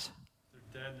not?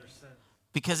 They're dead in their sin.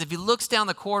 Because if he looks down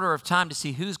the corridor of time to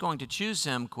see who's going to choose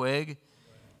him, Quig,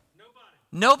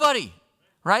 nobody,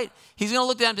 right? He's going to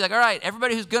look down and be like, all right,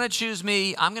 everybody who's going to choose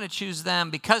me, I'm going to choose them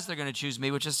because they're going to choose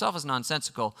me, which itself is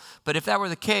nonsensical. But if that were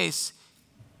the case,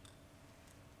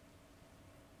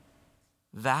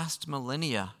 vast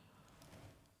millennia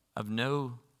of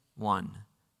no one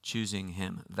choosing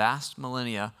him. Vast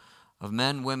millennia of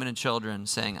men, women, and children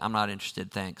saying, I'm not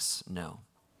interested, thanks, no.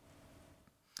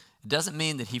 It doesn't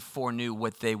mean that he foreknew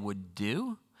what they would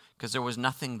do, because there was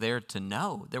nothing there to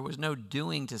know. There was no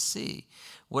doing to see.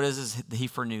 What is he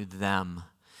foreknew them?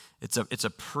 It's a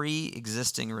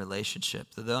pre-existing relationship.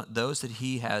 Those that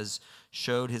he has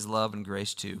showed his love and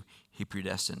grace to, he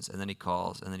predestines, and then he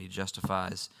calls, and then he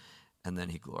justifies, and then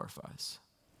he glorifies.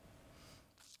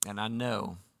 And I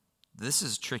know this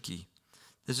is tricky.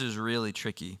 This is really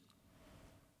tricky,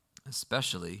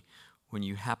 especially when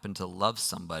you happen to love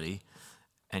somebody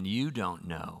and you don't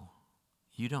know.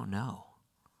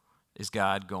 Is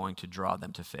God going to draw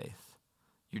them to faith?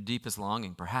 Your deepest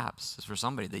longing, perhaps, is for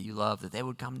somebody that you love, that they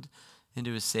would come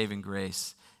into his saving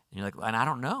grace. And you're like, and I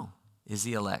don't know. Is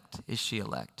he elect? Is she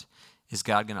elect? Is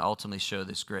God going to ultimately show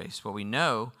this grace? What we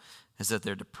know is that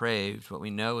they're depraved. What we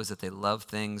know is that they love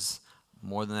things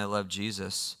more than they love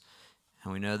Jesus.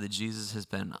 And we know that Jesus has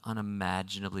been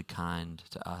unimaginably kind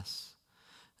to us,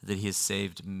 that he has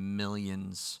saved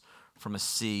millions from a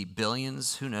sea,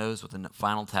 billions, who knows what the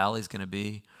final tally is going to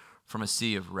be, from a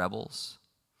sea of rebels.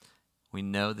 We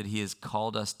know that he has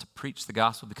called us to preach the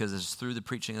gospel because it's through the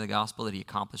preaching of the gospel that he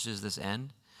accomplishes this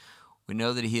end. We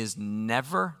know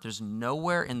that there's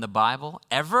nowhere in the Bible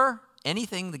ever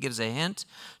anything that gives a hint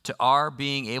to our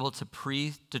being able to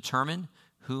predetermine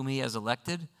whom he has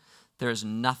elected. There is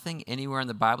nothing anywhere in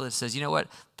the Bible that says, you know what,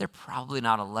 they're probably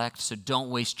not elect, so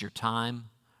don't waste your time,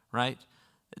 right?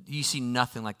 You see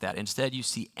nothing like that. Instead, you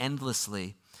see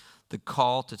endlessly the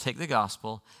call to take the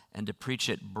gospel and to preach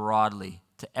it broadly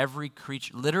to every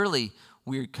creature. Literally,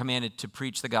 we are commanded to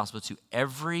preach the gospel to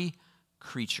every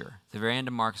creature. The very end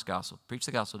of Mark's gospel, preach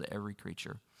the gospel to every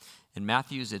creature. In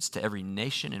Matthew's, it's to every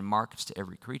nation. In Mark, it's to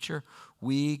every creature.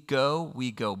 We go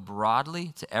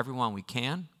broadly to everyone we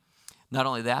can. Not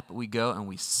only that, but we go and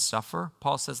we suffer.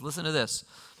 Paul says, listen to this.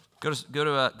 Go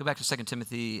back to 2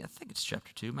 Timothy, I think it's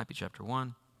chapter 2, might be chapter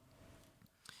 1.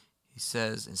 He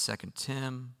says in 2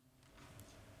 Tim,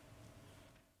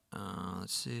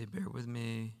 let's see, bear with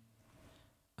me.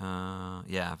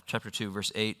 Chapter 2,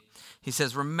 verse 8. He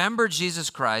says, remember Jesus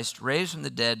Christ, raised from the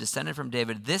dead, descended from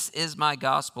David. This is my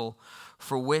gospel,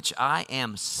 for which I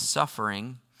am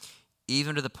suffering,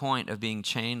 even to the point of being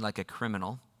chained like a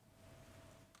criminal.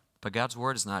 But God's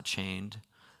word is not chained.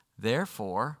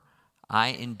 Therefore, I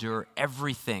endure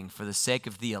everything for the sake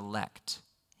of the elect.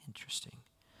 Interesting.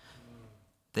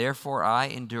 Therefore, I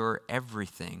endure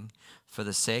everything for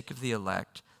the sake of the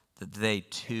elect, that they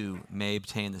too may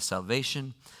obtain the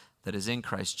salvation that is in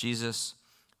Christ Jesus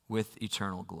with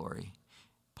eternal glory.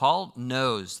 Paul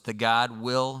knows that God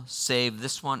will save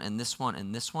this one and this one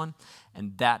and this one,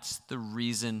 and that's the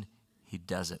reason he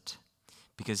does it.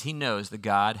 because he knows that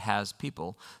God has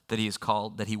people that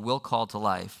he will call to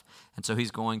life, and so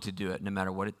he's going to do it no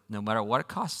matter what it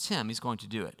costs him. He's going to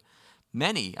do it.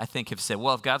 Many, I think, have said,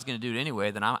 well, if God's going to do it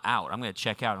anyway, then I'm out. I'm going to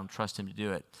check out. I don't trust him to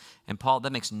do it. And Paul,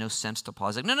 that makes no sense to Paul.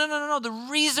 He's like, no. The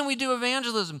reason we do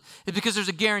evangelism is because there's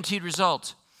a guaranteed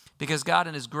result. Because God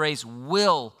in his grace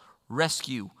will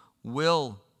rescue,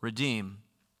 will redeem.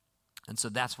 And so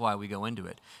that's why we go into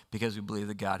it, because we believe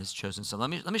that God has chosen. So let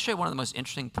me show you one of the most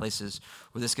interesting places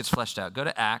where this gets fleshed out. Go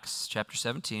to Acts chapter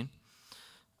 17.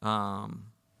 Or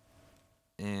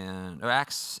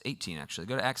Acts 18, actually.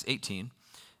 Go to Acts 18.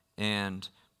 And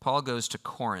Paul goes to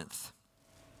Corinth,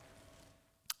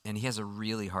 and he has a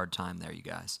really hard time there, you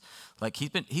guys. Like he's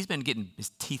been getting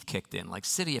his teeth kicked in, like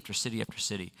city after city after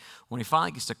city. When he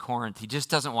finally gets to Corinth, he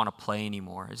just doesn't want to play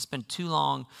anymore. It's been too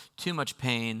long, too much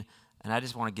pain, and I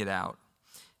just want to get out.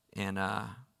 And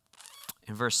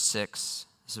in verse 6,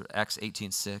 this is Acts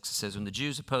 18:6, it says, when the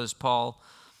Jews opposed Paul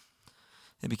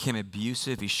and became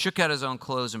abusive, he shook out his own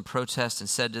clothes in protest and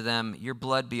said to them, your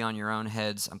blood be on your own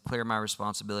heads. I'm clear of my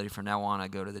responsibility. From now on, I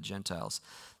go to the Gentiles.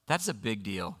 That's a big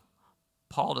deal.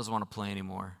 Paul doesn't want to play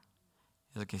anymore.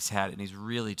 He's had it, and he's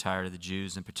really tired of the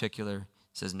Jews in particular.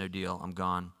 He says, no deal, I'm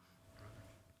gone.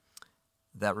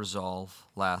 That resolve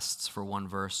lasts for one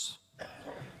verse.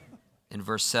 In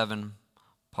verse 7,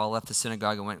 Paul left the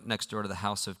synagogue and went next door to the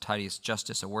house of Titius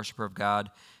Justus, a worshiper of God,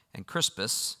 and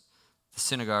Crispus, the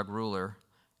synagogue ruler,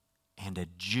 and a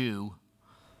Jew,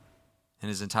 and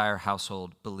his entire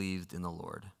household believed in the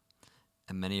Lord.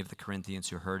 And many of the Corinthians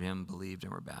who heard him believed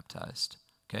and were baptized.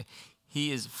 Okay?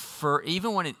 He is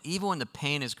even when the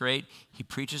pain is great, he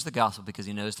preaches the gospel because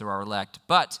he knows there are elect.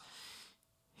 But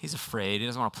he's afraid. He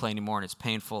doesn't want to play anymore, and it's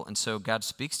painful. And so God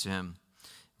speaks to him.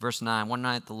 Verse 9, one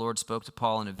night the Lord spoke to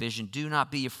Paul in a vision, do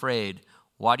not be afraid.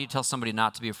 Why do you tell somebody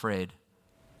not to be afraid?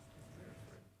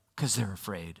 Because they're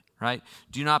afraid, right?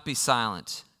 Do not be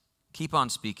silent. Keep on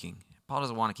speaking. Paul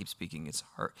doesn't want to keep speaking. It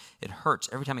hurts.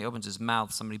 Every time he opens his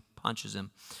mouth, somebody punches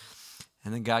him.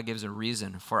 And then God gives a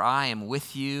reason. For I am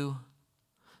with you.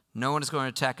 No one is going to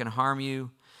attack and harm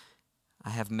you. I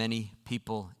have many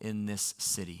people in this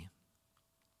city.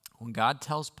 When God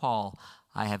tells Paul,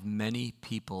 I have many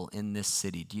people in this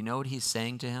city, do you know what he's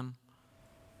saying to him?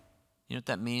 You know what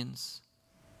that means?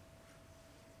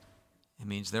 It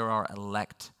means there are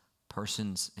elect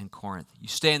persons in Corinth. You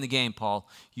stay in the game, Paul.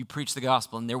 You preach the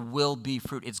gospel, and there will be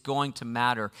fruit. It's going to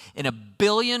matter. In 1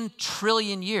 billion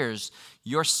trillion years,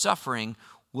 your suffering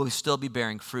will still be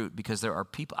bearing fruit because there are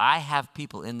people. I have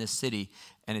people in this city,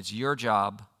 and it's your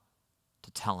job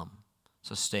to tell them.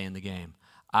 So stay in the game.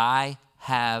 I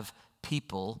have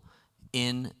people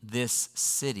in this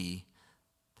city.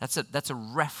 That's a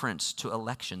reference to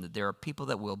election, that there are people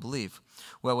that will believe.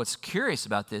 Well, what's curious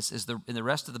about this is in the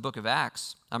rest of the book of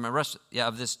Acts, in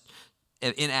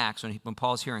Acts, when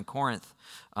Paul's here in Corinth,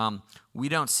 we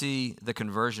don't see the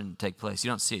conversion take place. You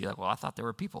don't see it. You're like, well, I thought there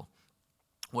were people.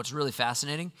 What's really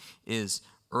fascinating is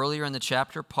earlier in the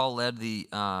chapter, Paul led the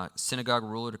synagogue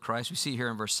ruler to Christ. We see here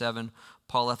in verse 7,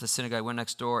 Paul left the synagogue, went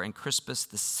next door, and Crispus,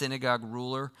 the synagogue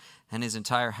ruler, and his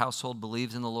entire household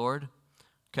believed in the Lord.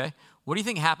 Okay? What do you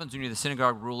think happens when you're the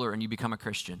synagogue ruler and you become a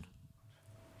Christian?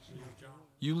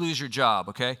 You lose your job,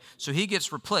 okay? So he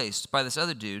gets replaced by this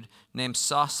other dude named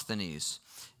Sosthenes.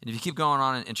 And if you keep going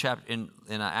on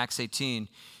in Acts 18,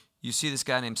 you see this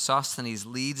guy named Sosthenes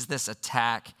leads this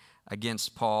attack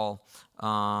against Paul.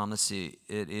 Let's see.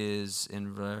 It is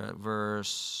in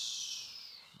verse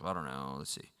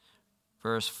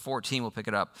 14, we'll pick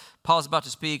it up. Paul's about to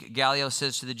speak. Gallio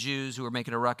says to the Jews who are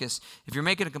making a ruckus, if you're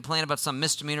making a complaint about some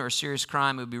misdemeanor or serious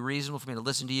crime, it would be reasonable for me to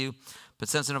listen to you. But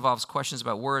since it involves questions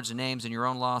about words and names and your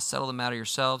own law, settle the matter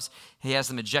yourselves. He has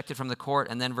them ejected from the court.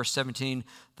 And then verse 17,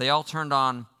 they all turned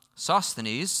on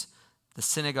Sosthenes, the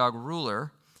synagogue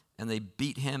ruler, and they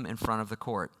beat him in front of the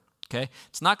court. Okay?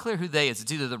 It's not clear who they is.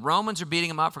 It's either the Romans are beating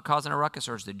him up for causing a ruckus,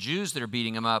 or it's the Jews that are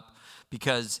beating him up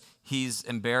because he's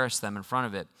embarrassed them in front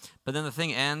of it. But then the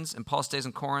thing ends, and Paul stays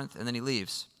in Corinth, and then he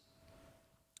leaves.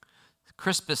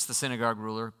 Crispus, the synagogue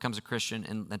ruler, becomes a Christian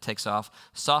and takes off.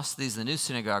 Sosthenes, the new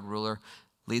synagogue ruler,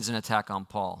 leads an attack on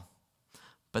Paul.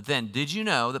 But then, did you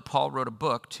know that Paul wrote a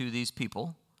book to these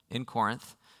people in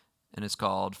Corinth, and it's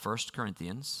called 1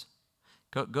 Corinthians?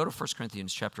 Go to 1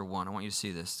 Corinthians chapter 1. I want you to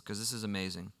see this, because this is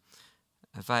amazing.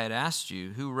 If I had asked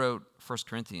you who wrote 1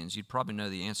 Corinthians, you'd probably know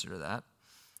the answer to that.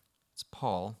 It's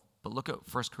Paul. But look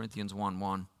at 1 Corinthians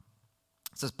 1:1.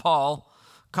 It says, Paul,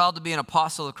 called to be an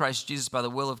apostle of Christ Jesus by the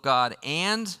will of God,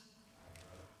 and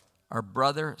our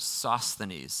brother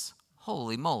Sosthenes.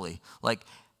 Holy moly. Like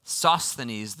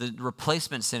Sosthenes, the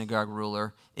replacement synagogue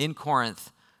ruler in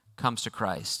Corinth, comes to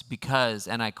Christ because,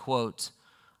 and I quote,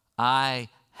 I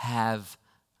have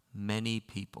many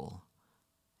people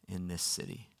in this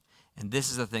city. And this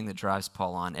is the thing that drives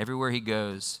Paul on. Everywhere he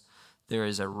goes, there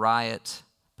is a riot,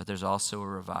 but there's also a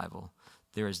revival.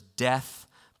 There is death,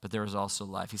 but there is also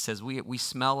life. He says, we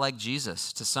smell like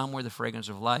Jesus. To some, we're the fragrance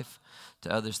of life.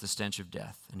 To others, the stench of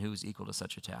death. And who is equal to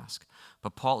such a task?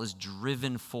 But Paul is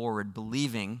driven forward,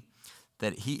 believing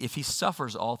that if he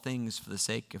suffers all things for the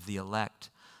sake of the elect,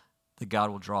 that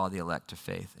God will draw the elect to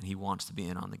faith, and he wants to be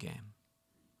in on the game.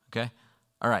 Okay?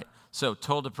 All right. So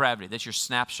total depravity. That's your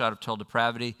snapshot of total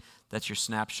depravity. That's your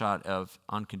snapshot of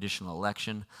unconditional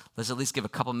election. Let's at least give a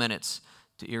couple minutes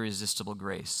to irresistible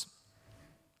grace.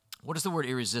 What does the word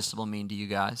irresistible mean to you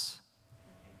guys?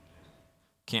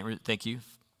 Thank you.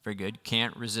 Very good.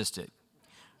 Can't resist it.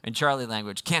 In Charlie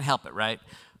language, can't help it, right?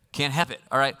 Can't help it.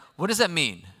 All right. What does that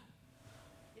mean?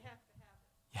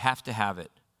 You have to have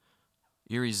it.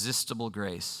 Irresistible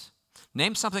grace.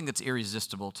 Name something that's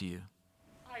irresistible to you.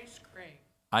 Ice cream.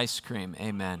 Ice cream.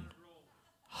 Amen.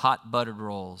 Hot buttered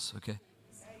rolls. Okay.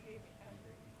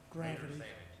 Gravity.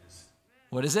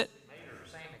 What is it?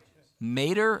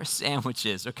 Mater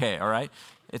sandwiches. Okay. All right.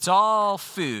 It's all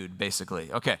food,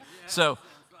 basically. Okay. So,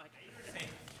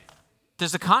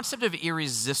 does the concept of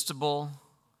irresistible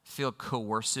feel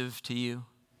coercive to you?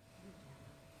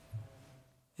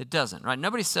 It doesn't, right?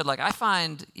 Nobody said, like, I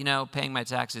find, paying my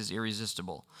taxes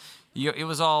irresistible. It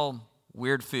was all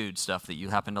weird food stuff that you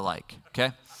happen to like,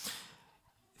 okay?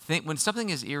 When something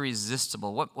is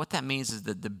irresistible, what that means is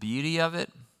that the beauty of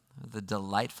it, the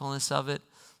delightfulness of it,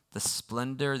 the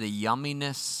splendor, the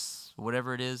yumminess,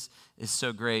 whatever it is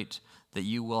so great that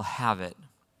you will have it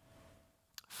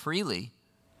freely,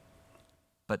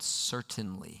 but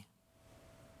certainly.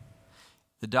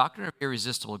 The doctrine of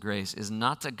irresistible grace is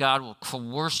not that God will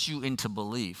coerce you into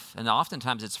belief. And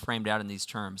oftentimes it's framed out in these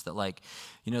terms that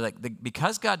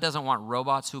because God doesn't want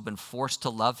robots who've been forced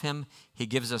to love him, he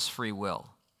gives us free will.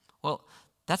 Well,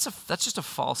 that's just a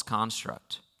false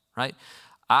construct, right?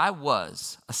 I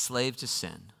was a slave to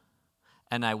sin,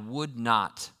 and I would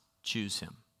not choose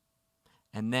him.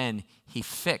 And then he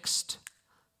fixed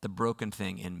the broken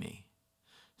thing in me,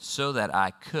 so that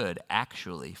I could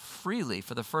actually freely,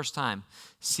 for the first time,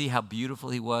 see how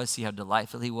beautiful he was, see how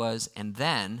delightful he was, and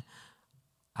then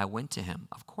I went to him.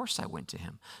 Of course I went to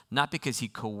him. Not because he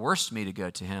coerced me to go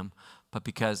to him, but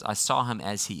because I saw him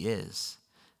as he is.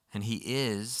 And he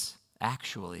is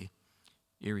actually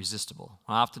irresistible.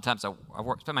 Oftentimes I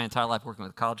spent my entire life working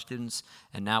with college students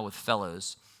and now with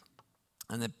fellows.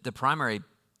 And the primary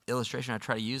illustration I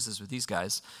try to use is with these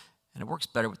guys, and it works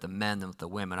better with the men than with the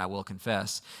women, I will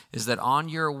confess, is that on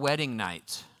your wedding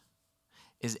night,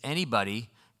 is anybody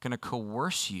going to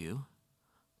coerce you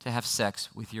to have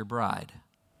sex with your bride?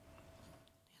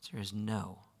 The answer is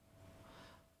no.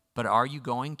 But are you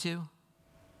going to?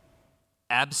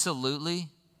 Absolutely?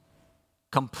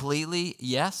 Completely?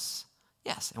 Yes?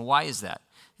 Yes. And why is that?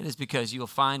 It is because you will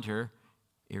find her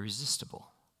irresistible,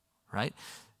 right?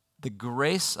 The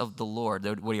grace of the Lord,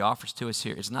 what he offers to us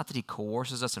here, is not that he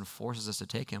coerces us and forces us to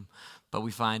take him, but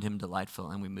we find him delightful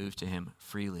and we move to him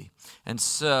freely. And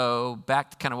so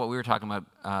back to kind of what we were talking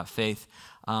about, faith,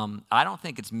 I don't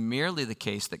think it's merely the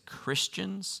case that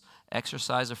Christians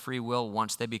exercise a free will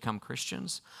once they become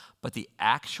Christians, but the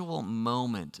actual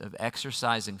moment of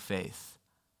exercising faith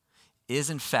is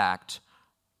in fact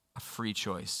a free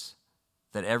choice.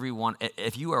 That everyone,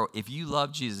 if you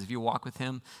love Jesus, if you walk with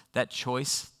him, that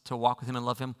choice to walk with him and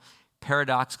love him,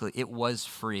 paradoxically, it was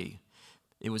free.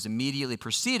 It was immediately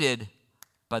preceded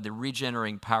by the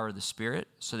regenerating power of the Spirit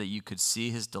so that you could see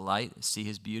his delight, see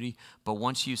his beauty. But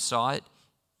once you saw it,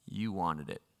 you wanted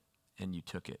it and you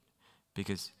took it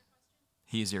because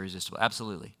he is irresistible.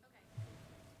 Absolutely. Okay.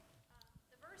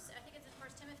 The verse, I think it's in 1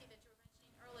 Timothy that you were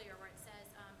mentioning earlier, where it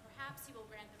says, perhaps he will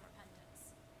grant them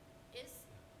repentance.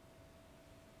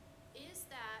 Is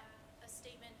that a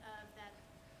statement of that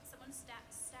someone's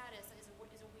status is a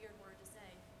weird word to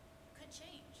say, could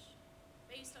change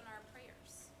based on our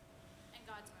prayers and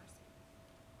God's mercy?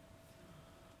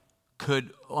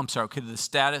 Could the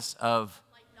status of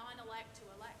Like non-elect to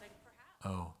elect, like perhaps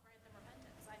grant them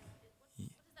repentance. What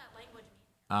does that language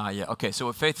mean? Yeah. Okay. So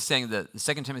what Faith is saying, the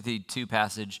 2 Timothy 2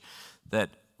 passage, that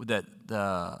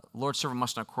the Lord's servant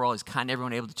must not quarrel. He's kind to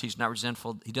everyone, able to teach, not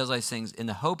resentful. He does all these things in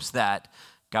the hopes that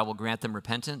God will grant them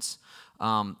repentance.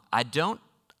 I don't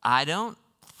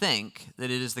think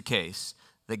that it is the case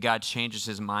that God changes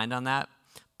his mind on that,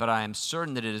 but I am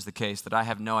certain that it is the case that I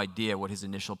have no idea what his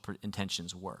initial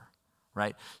intentions were.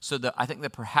 Right. So I think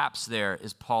that perhaps there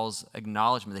is Paul's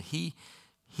acknowledgement that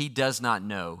he does not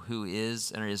know who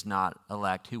is and is not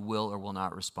elect, who will or will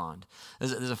not respond.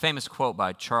 There's a famous quote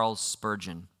by Charles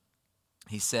Spurgeon.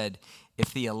 He said,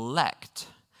 "If the elect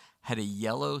had a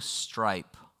yellow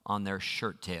stripe on their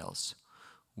shirt tails,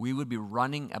 we would be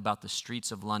running about the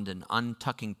streets of London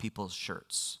untucking people's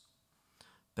shirts.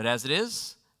 But as it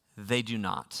is, they do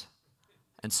not.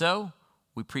 And so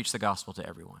we preach the gospel to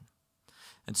everyone."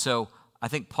 And so I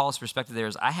think Paul's perspective there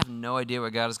is, I have no idea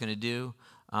what God is going to do.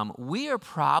 We are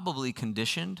probably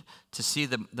conditioned to see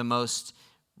the most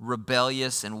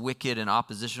rebellious and wicked and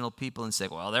oppositional people and say,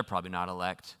 well, they're probably not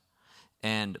elect.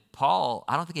 And Paul,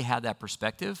 I don't think he had that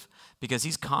perspective because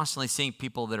he's constantly seeing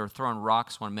people that are throwing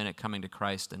rocks one minute, coming to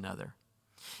Christ another.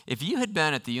 If you had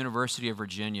been at the University of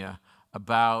Virginia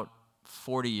about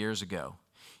 40 years ago,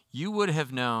 you might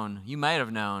have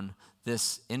known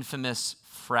this infamous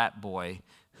frat boy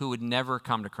who would never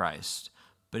come to Christ,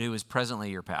 but who is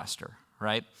presently your pastor,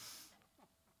 right?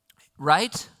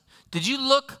 Right? Did you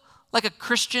look like a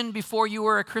Christian before you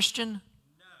were a Christian?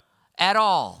 No. At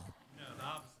all? No, the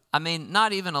opposite. I mean,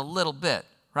 not even a little bit,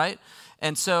 right?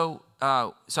 And so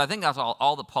I think that's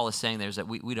all that Paul is saying there is that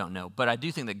we don't know. But I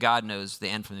do think that God knows the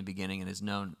end from the beginning and has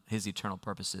known his eternal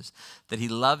purposes, that he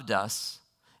loved us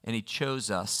and he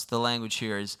chose us. The language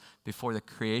here is before the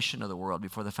creation of the world,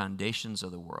 before the foundations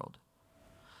of the world.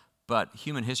 But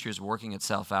human history is working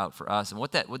itself out for us. And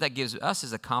what that gives us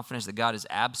is a confidence that God is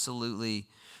absolutely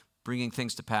bringing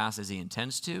things to pass as he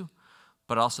intends to,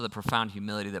 but also the profound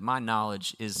humility that my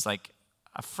knowledge is like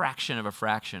a fraction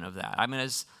of that. I mean,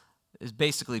 it's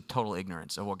basically total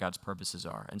ignorance of what God's purposes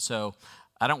are. And so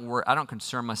I don't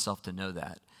concern myself to know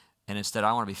that. And instead,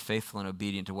 I want to be faithful and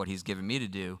obedient to what he's given me to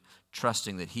do,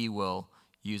 trusting that he will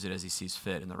use it as he sees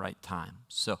fit in the right time.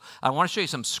 So I want to show you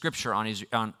some scripture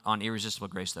on irresistible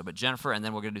grace, though. But Jennifer, and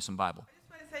then we're going to do some Bible. I just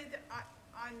want to say that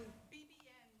on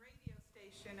BBN radio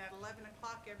station at 11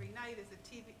 o'clock every night is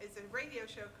a radio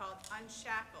show called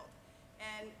Unshackled.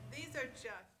 And these are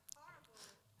just horrible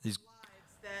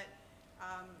lives that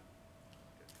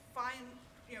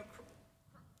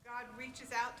God reaches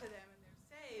out to them and they're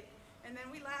saved. And then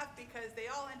we laugh because they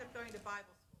all end up going to Bible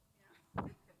school.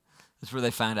 That's where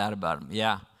they find out about him.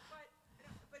 Yeah.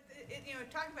 But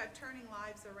talking about turning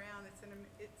lives around,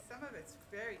 some of it's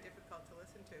very difficult to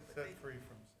listen to. But Set free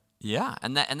from sin. Yeah,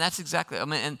 and that's exactly. I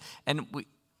mean, and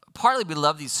partly we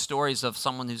love these stories of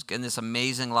someone who's in this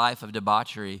amazing life of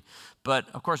debauchery, but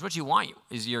of course, what you want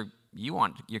is you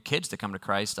want your kids to come to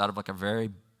Christ out of like a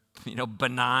very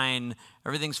benign,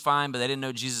 everything's fine, but they didn't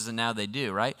know Jesus and now they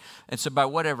do, right? And so by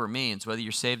whatever means, whether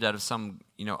you're saved out of some,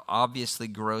 obviously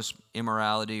gross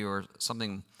immorality or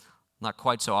something not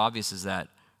quite so obvious as that,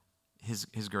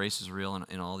 his grace is real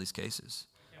in all these cases.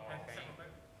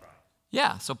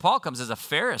 Yeah, so Paul comes as a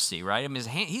Pharisee, right? I mean,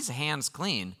 he's hands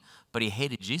clean, but he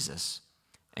hated Jesus,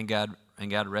 and God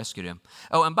rescued him.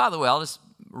 Oh, and by the way, I'll just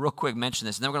real quick mention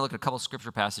this, and then we're going to look at a couple of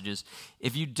scripture passages.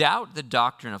 If you doubt the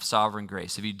doctrine of sovereign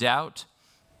grace, if you doubt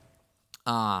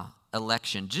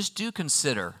election, just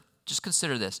consider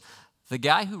this. The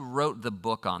guy who wrote the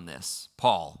book on this,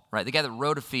 Paul, right? The guy that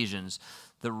wrote Ephesians,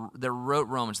 that wrote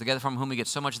Romans, the guy from whom we get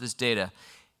so much of this data.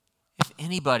 If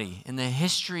anybody in the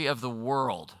history of the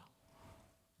world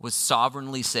was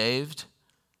sovereignly saved,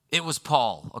 it was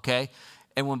Paul, okay?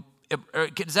 And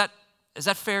is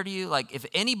that fair to you? Like, if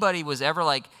anybody was ever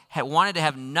wanted to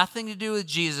have nothing to do with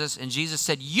Jesus, and Jesus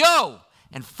said, "Yo,"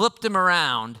 and flipped him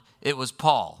around, it was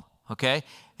Paul, okay?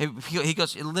 He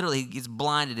goes, literally, he's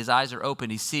blinded, his eyes are open,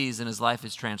 he sees, and his life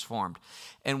is transformed.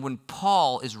 And when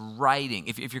Paul is writing,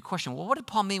 if you're questioning, well, what did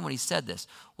Paul mean when he said this?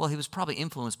 Well, he was probably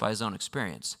influenced by his own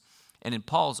experience. And in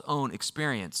Paul's own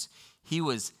experience, he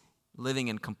was living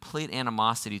in complete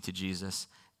animosity to Jesus,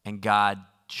 and God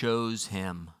chose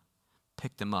him,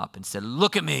 picked him up, and said,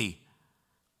 "Look at me,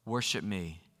 worship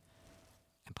me."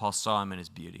 And Paul saw him in his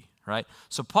beauty, right?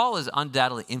 So Paul is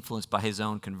undoubtedly influenced by his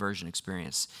own conversion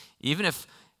experience. Even if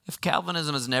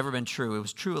Calvinism has never been true, it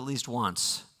was true at least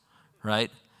once,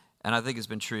 right? And I think it's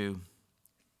been true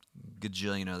a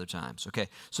gajillion other times. Okay,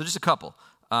 so just a couple.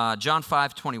 John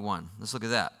 5:21. Let's look at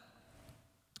that.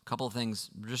 A couple of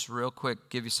things, just real quick,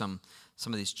 give you some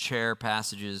of these chair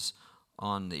passages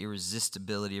on the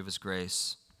irresistibility of his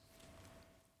grace.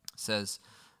 It says,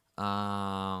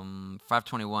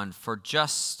 5:21, "For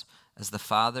just as the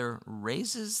Father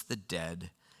raises the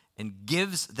dead and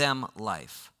gives them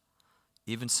life,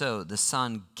 even so the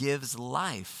Son gives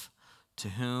life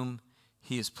to whom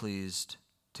he is pleased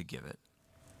to give it."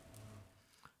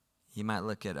 You might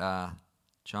look at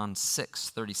John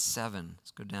 6:37.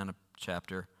 Let's go down a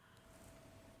chapter.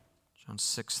 John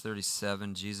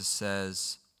 6:37, Jesus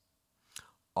says,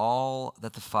 All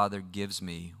that the Father gives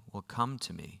me will come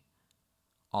to me,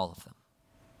 all of them.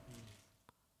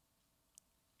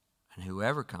 And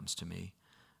whoever comes to me,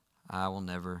 I will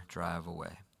never drive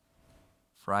away.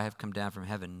 For I have come down from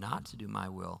heaven not to do my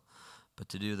will, but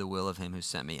to do the will of him who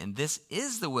sent me. And this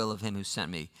is the will of him who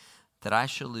sent me, that I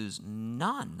shall lose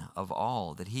none of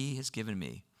all that he has given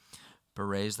me, but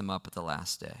raise them up at the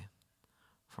last day.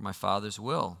 For my Father's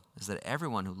will is that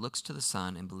everyone who looks to the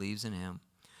Son and believes in him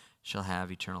shall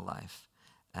have eternal life,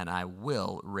 and I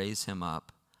will raise him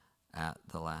up at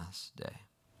the last day.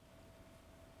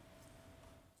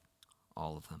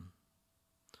 All of them.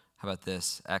 How about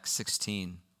this? Acts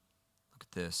 16. Look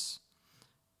at this.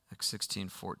 Acts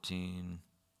 16:14.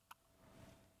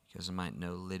 You guys might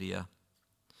know Lydia.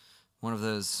 One of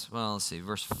those, well, let's see,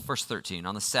 verse 13.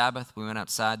 On the Sabbath, we went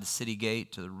outside the city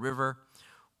gate to the river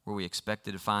where we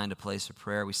expected to find a place of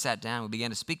prayer. We sat down, we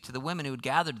began to speak to the women who had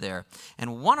gathered there.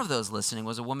 And one of those listening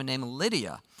was a woman named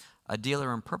Lydia, a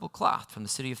dealer in purple cloth from the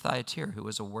city of Thyatira, who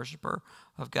was a worshiper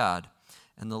of God.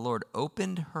 And the Lord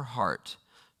opened her heart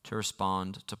to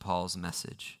respond to Paul's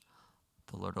message.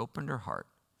 The Lord opened her heart.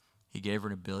 He gave her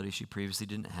an ability she previously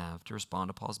didn't have to respond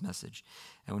to Paul's message.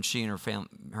 And when she and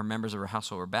her members of her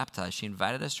household were baptized, she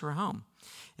invited us to her home.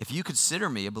 If you consider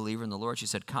me a believer in the Lord, she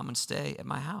said, come and stay at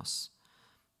my house.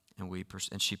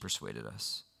 And she persuaded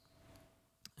us.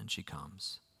 And she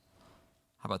comes.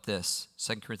 How about this?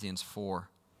 2 Corinthians 4.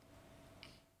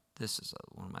 This is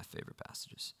one of my favorite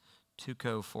passages. 2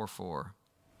 Cor 4:4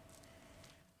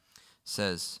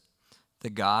 says, the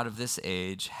God of this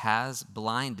age has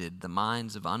blinded the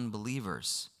minds of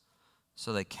unbelievers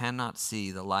so they cannot see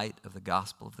the light of the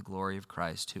gospel of the glory of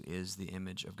Christ, who is the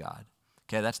image of God.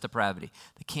 Okay, that's depravity.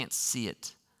 They can't see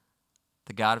it.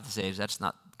 The God of this age, that's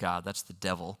not God, that's the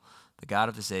devil. The God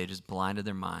of this age has blinded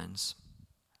their minds.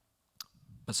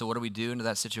 But so what do we do into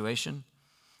that situation?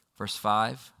 Verse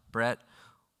 5, Brett,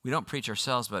 we don't preach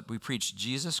ourselves, but we preach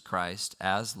Jesus Christ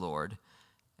as Lord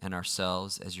and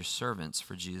ourselves as your servants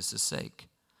for Jesus' sake.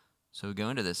 So we go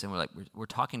into this and we're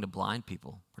talking to blind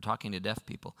people. We're talking to deaf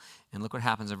people. And look what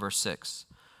happens in verse 6.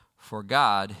 For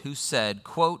God, who said,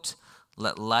 quote,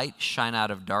 let light shine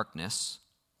out of darkness.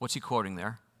 What's he quoting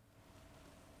there?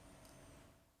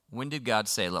 When did God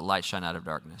say, let light shine out of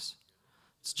darkness?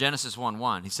 It's Genesis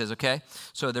 1:1. He says, okay,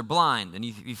 so they're blind. And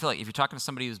you feel like if you're talking to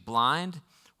somebody who's blind,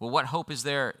 well, what hope is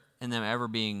there in them ever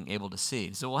being able to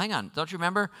see? So, well, hang on. Don't you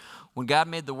remember when God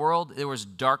made the world, there was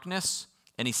darkness,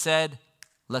 and he said,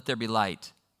 let there be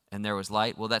light. And there was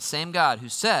light. Well, that same God who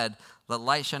said, let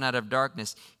light shine out of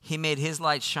darkness, he made his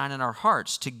light shine in our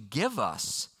hearts to give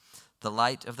us the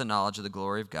light of the knowledge of the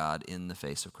glory of God in the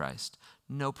face of Christ.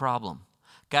 No problem.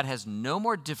 God has no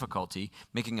more difficulty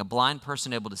making a blind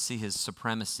person able to see his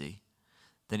supremacy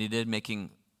than he did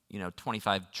making,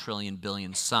 25 trillion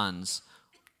billion suns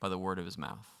by the word of his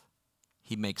mouth.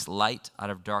 He makes light out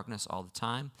of darkness all the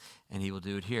time, and he will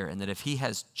do it here. And that if he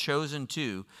has chosen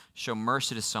to show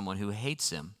mercy to someone who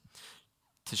hates him,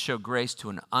 to show grace to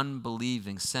an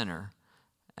unbelieving sinner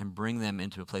and bring them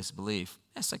into a place of belief,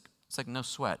 it's like no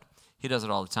sweat. He does it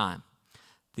all the time.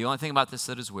 The only thing about this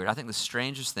that is weird, I think the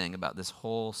strangest thing about this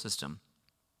whole system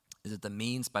is that the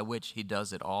means by which he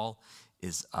does it all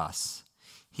is us.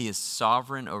 He is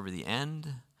sovereign over the end,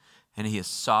 and he is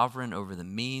sovereign over the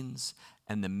means,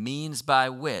 and the means by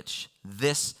which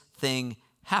this thing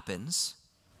happens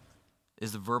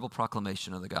is the verbal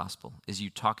proclamation of the gospel. Is you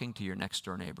talking to your next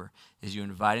door neighbor? Is you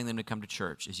inviting them to come to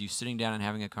church? Is you sitting down and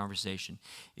having a conversation?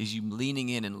 Is you leaning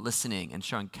in and listening and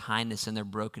showing kindness in their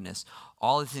brokenness?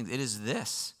 All these things. It is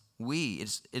this.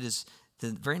 It is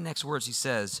the very next words he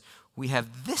says, we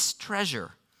have this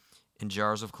treasure in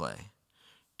jars of clay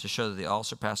to show that the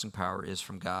all-surpassing power is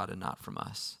from God and not from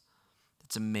us.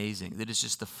 It's amazing. That is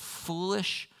just the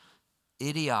foolish,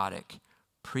 idiotic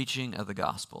preaching of the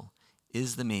gospel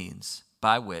is the means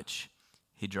by which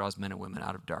he draws men and women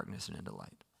out of darkness and into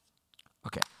light.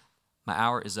 Okay, my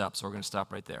hour is up, so we're going to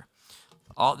stop right there.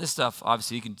 All this stuff,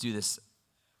 obviously, you can do this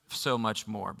so much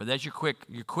more, but that's your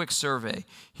quick survey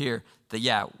here.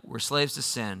 That we're slaves to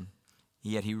sin,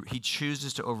 yet he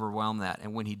chooses to overwhelm that,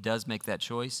 and when he does make that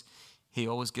choice, he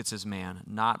always gets his man,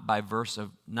 not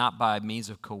by means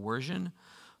of coercion,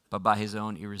 but by his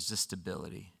own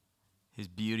irresistibility. His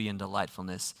beauty and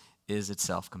delightfulness is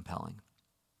itself compelling.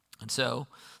 And so,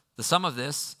 the sum of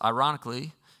this,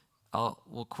 ironically,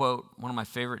 we'll quote one of my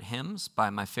favorite hymns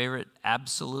by my favorite,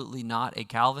 absolutely not a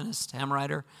Calvinist hymn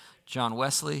writer, John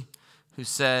Wesley, who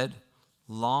said,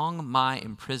 long my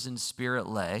imprisoned spirit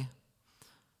lay,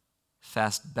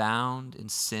 fast bound in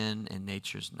sin and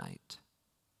nature's night.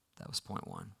 That was point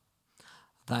one.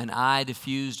 Thine eye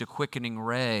diffused a quickening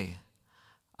ray.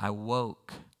 I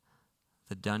woke,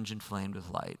 the dungeon flamed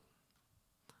with light.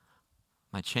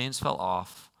 My chains fell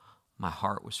off, my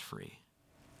heart was free.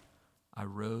 I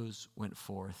rose, went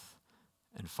forth,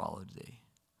 and followed thee.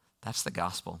 That's the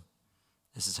gospel.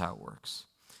 This is how it works.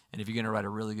 And if you're going to write a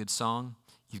really good song,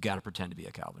 you've got to pretend to be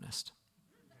a Calvinist.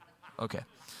 Okay.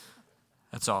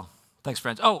 That's all. Thanks,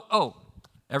 friends. Oh,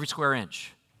 every square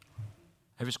inch.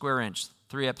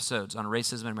 3 episodes on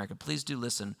racism in America. Please do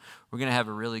listen. We're going to have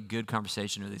a really good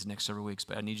conversation over these next several weeks,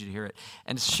 but I need you to hear it.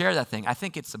 And share that thing. I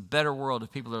think it's a better world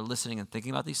if people are listening and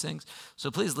thinking about these things.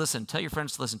 So please listen. Tell your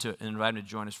friends to listen to it and invite them to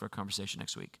join us for a conversation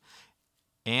next week.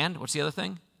 And what's the other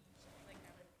thing?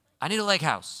 I need a lake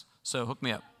house. So hook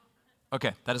me up.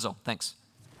 Okay, that is all. Thanks.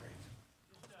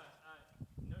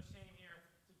 No shame here.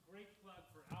 It's a great plug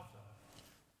for Alpha.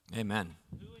 Amen.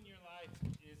 Who in your life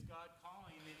is God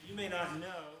calling that you may not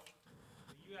know,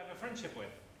 that you have a friendship with,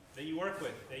 that you work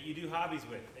with, that you do hobbies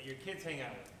with, that your kids hang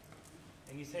out with?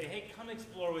 And you say, hey, come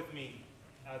explore with me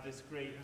this great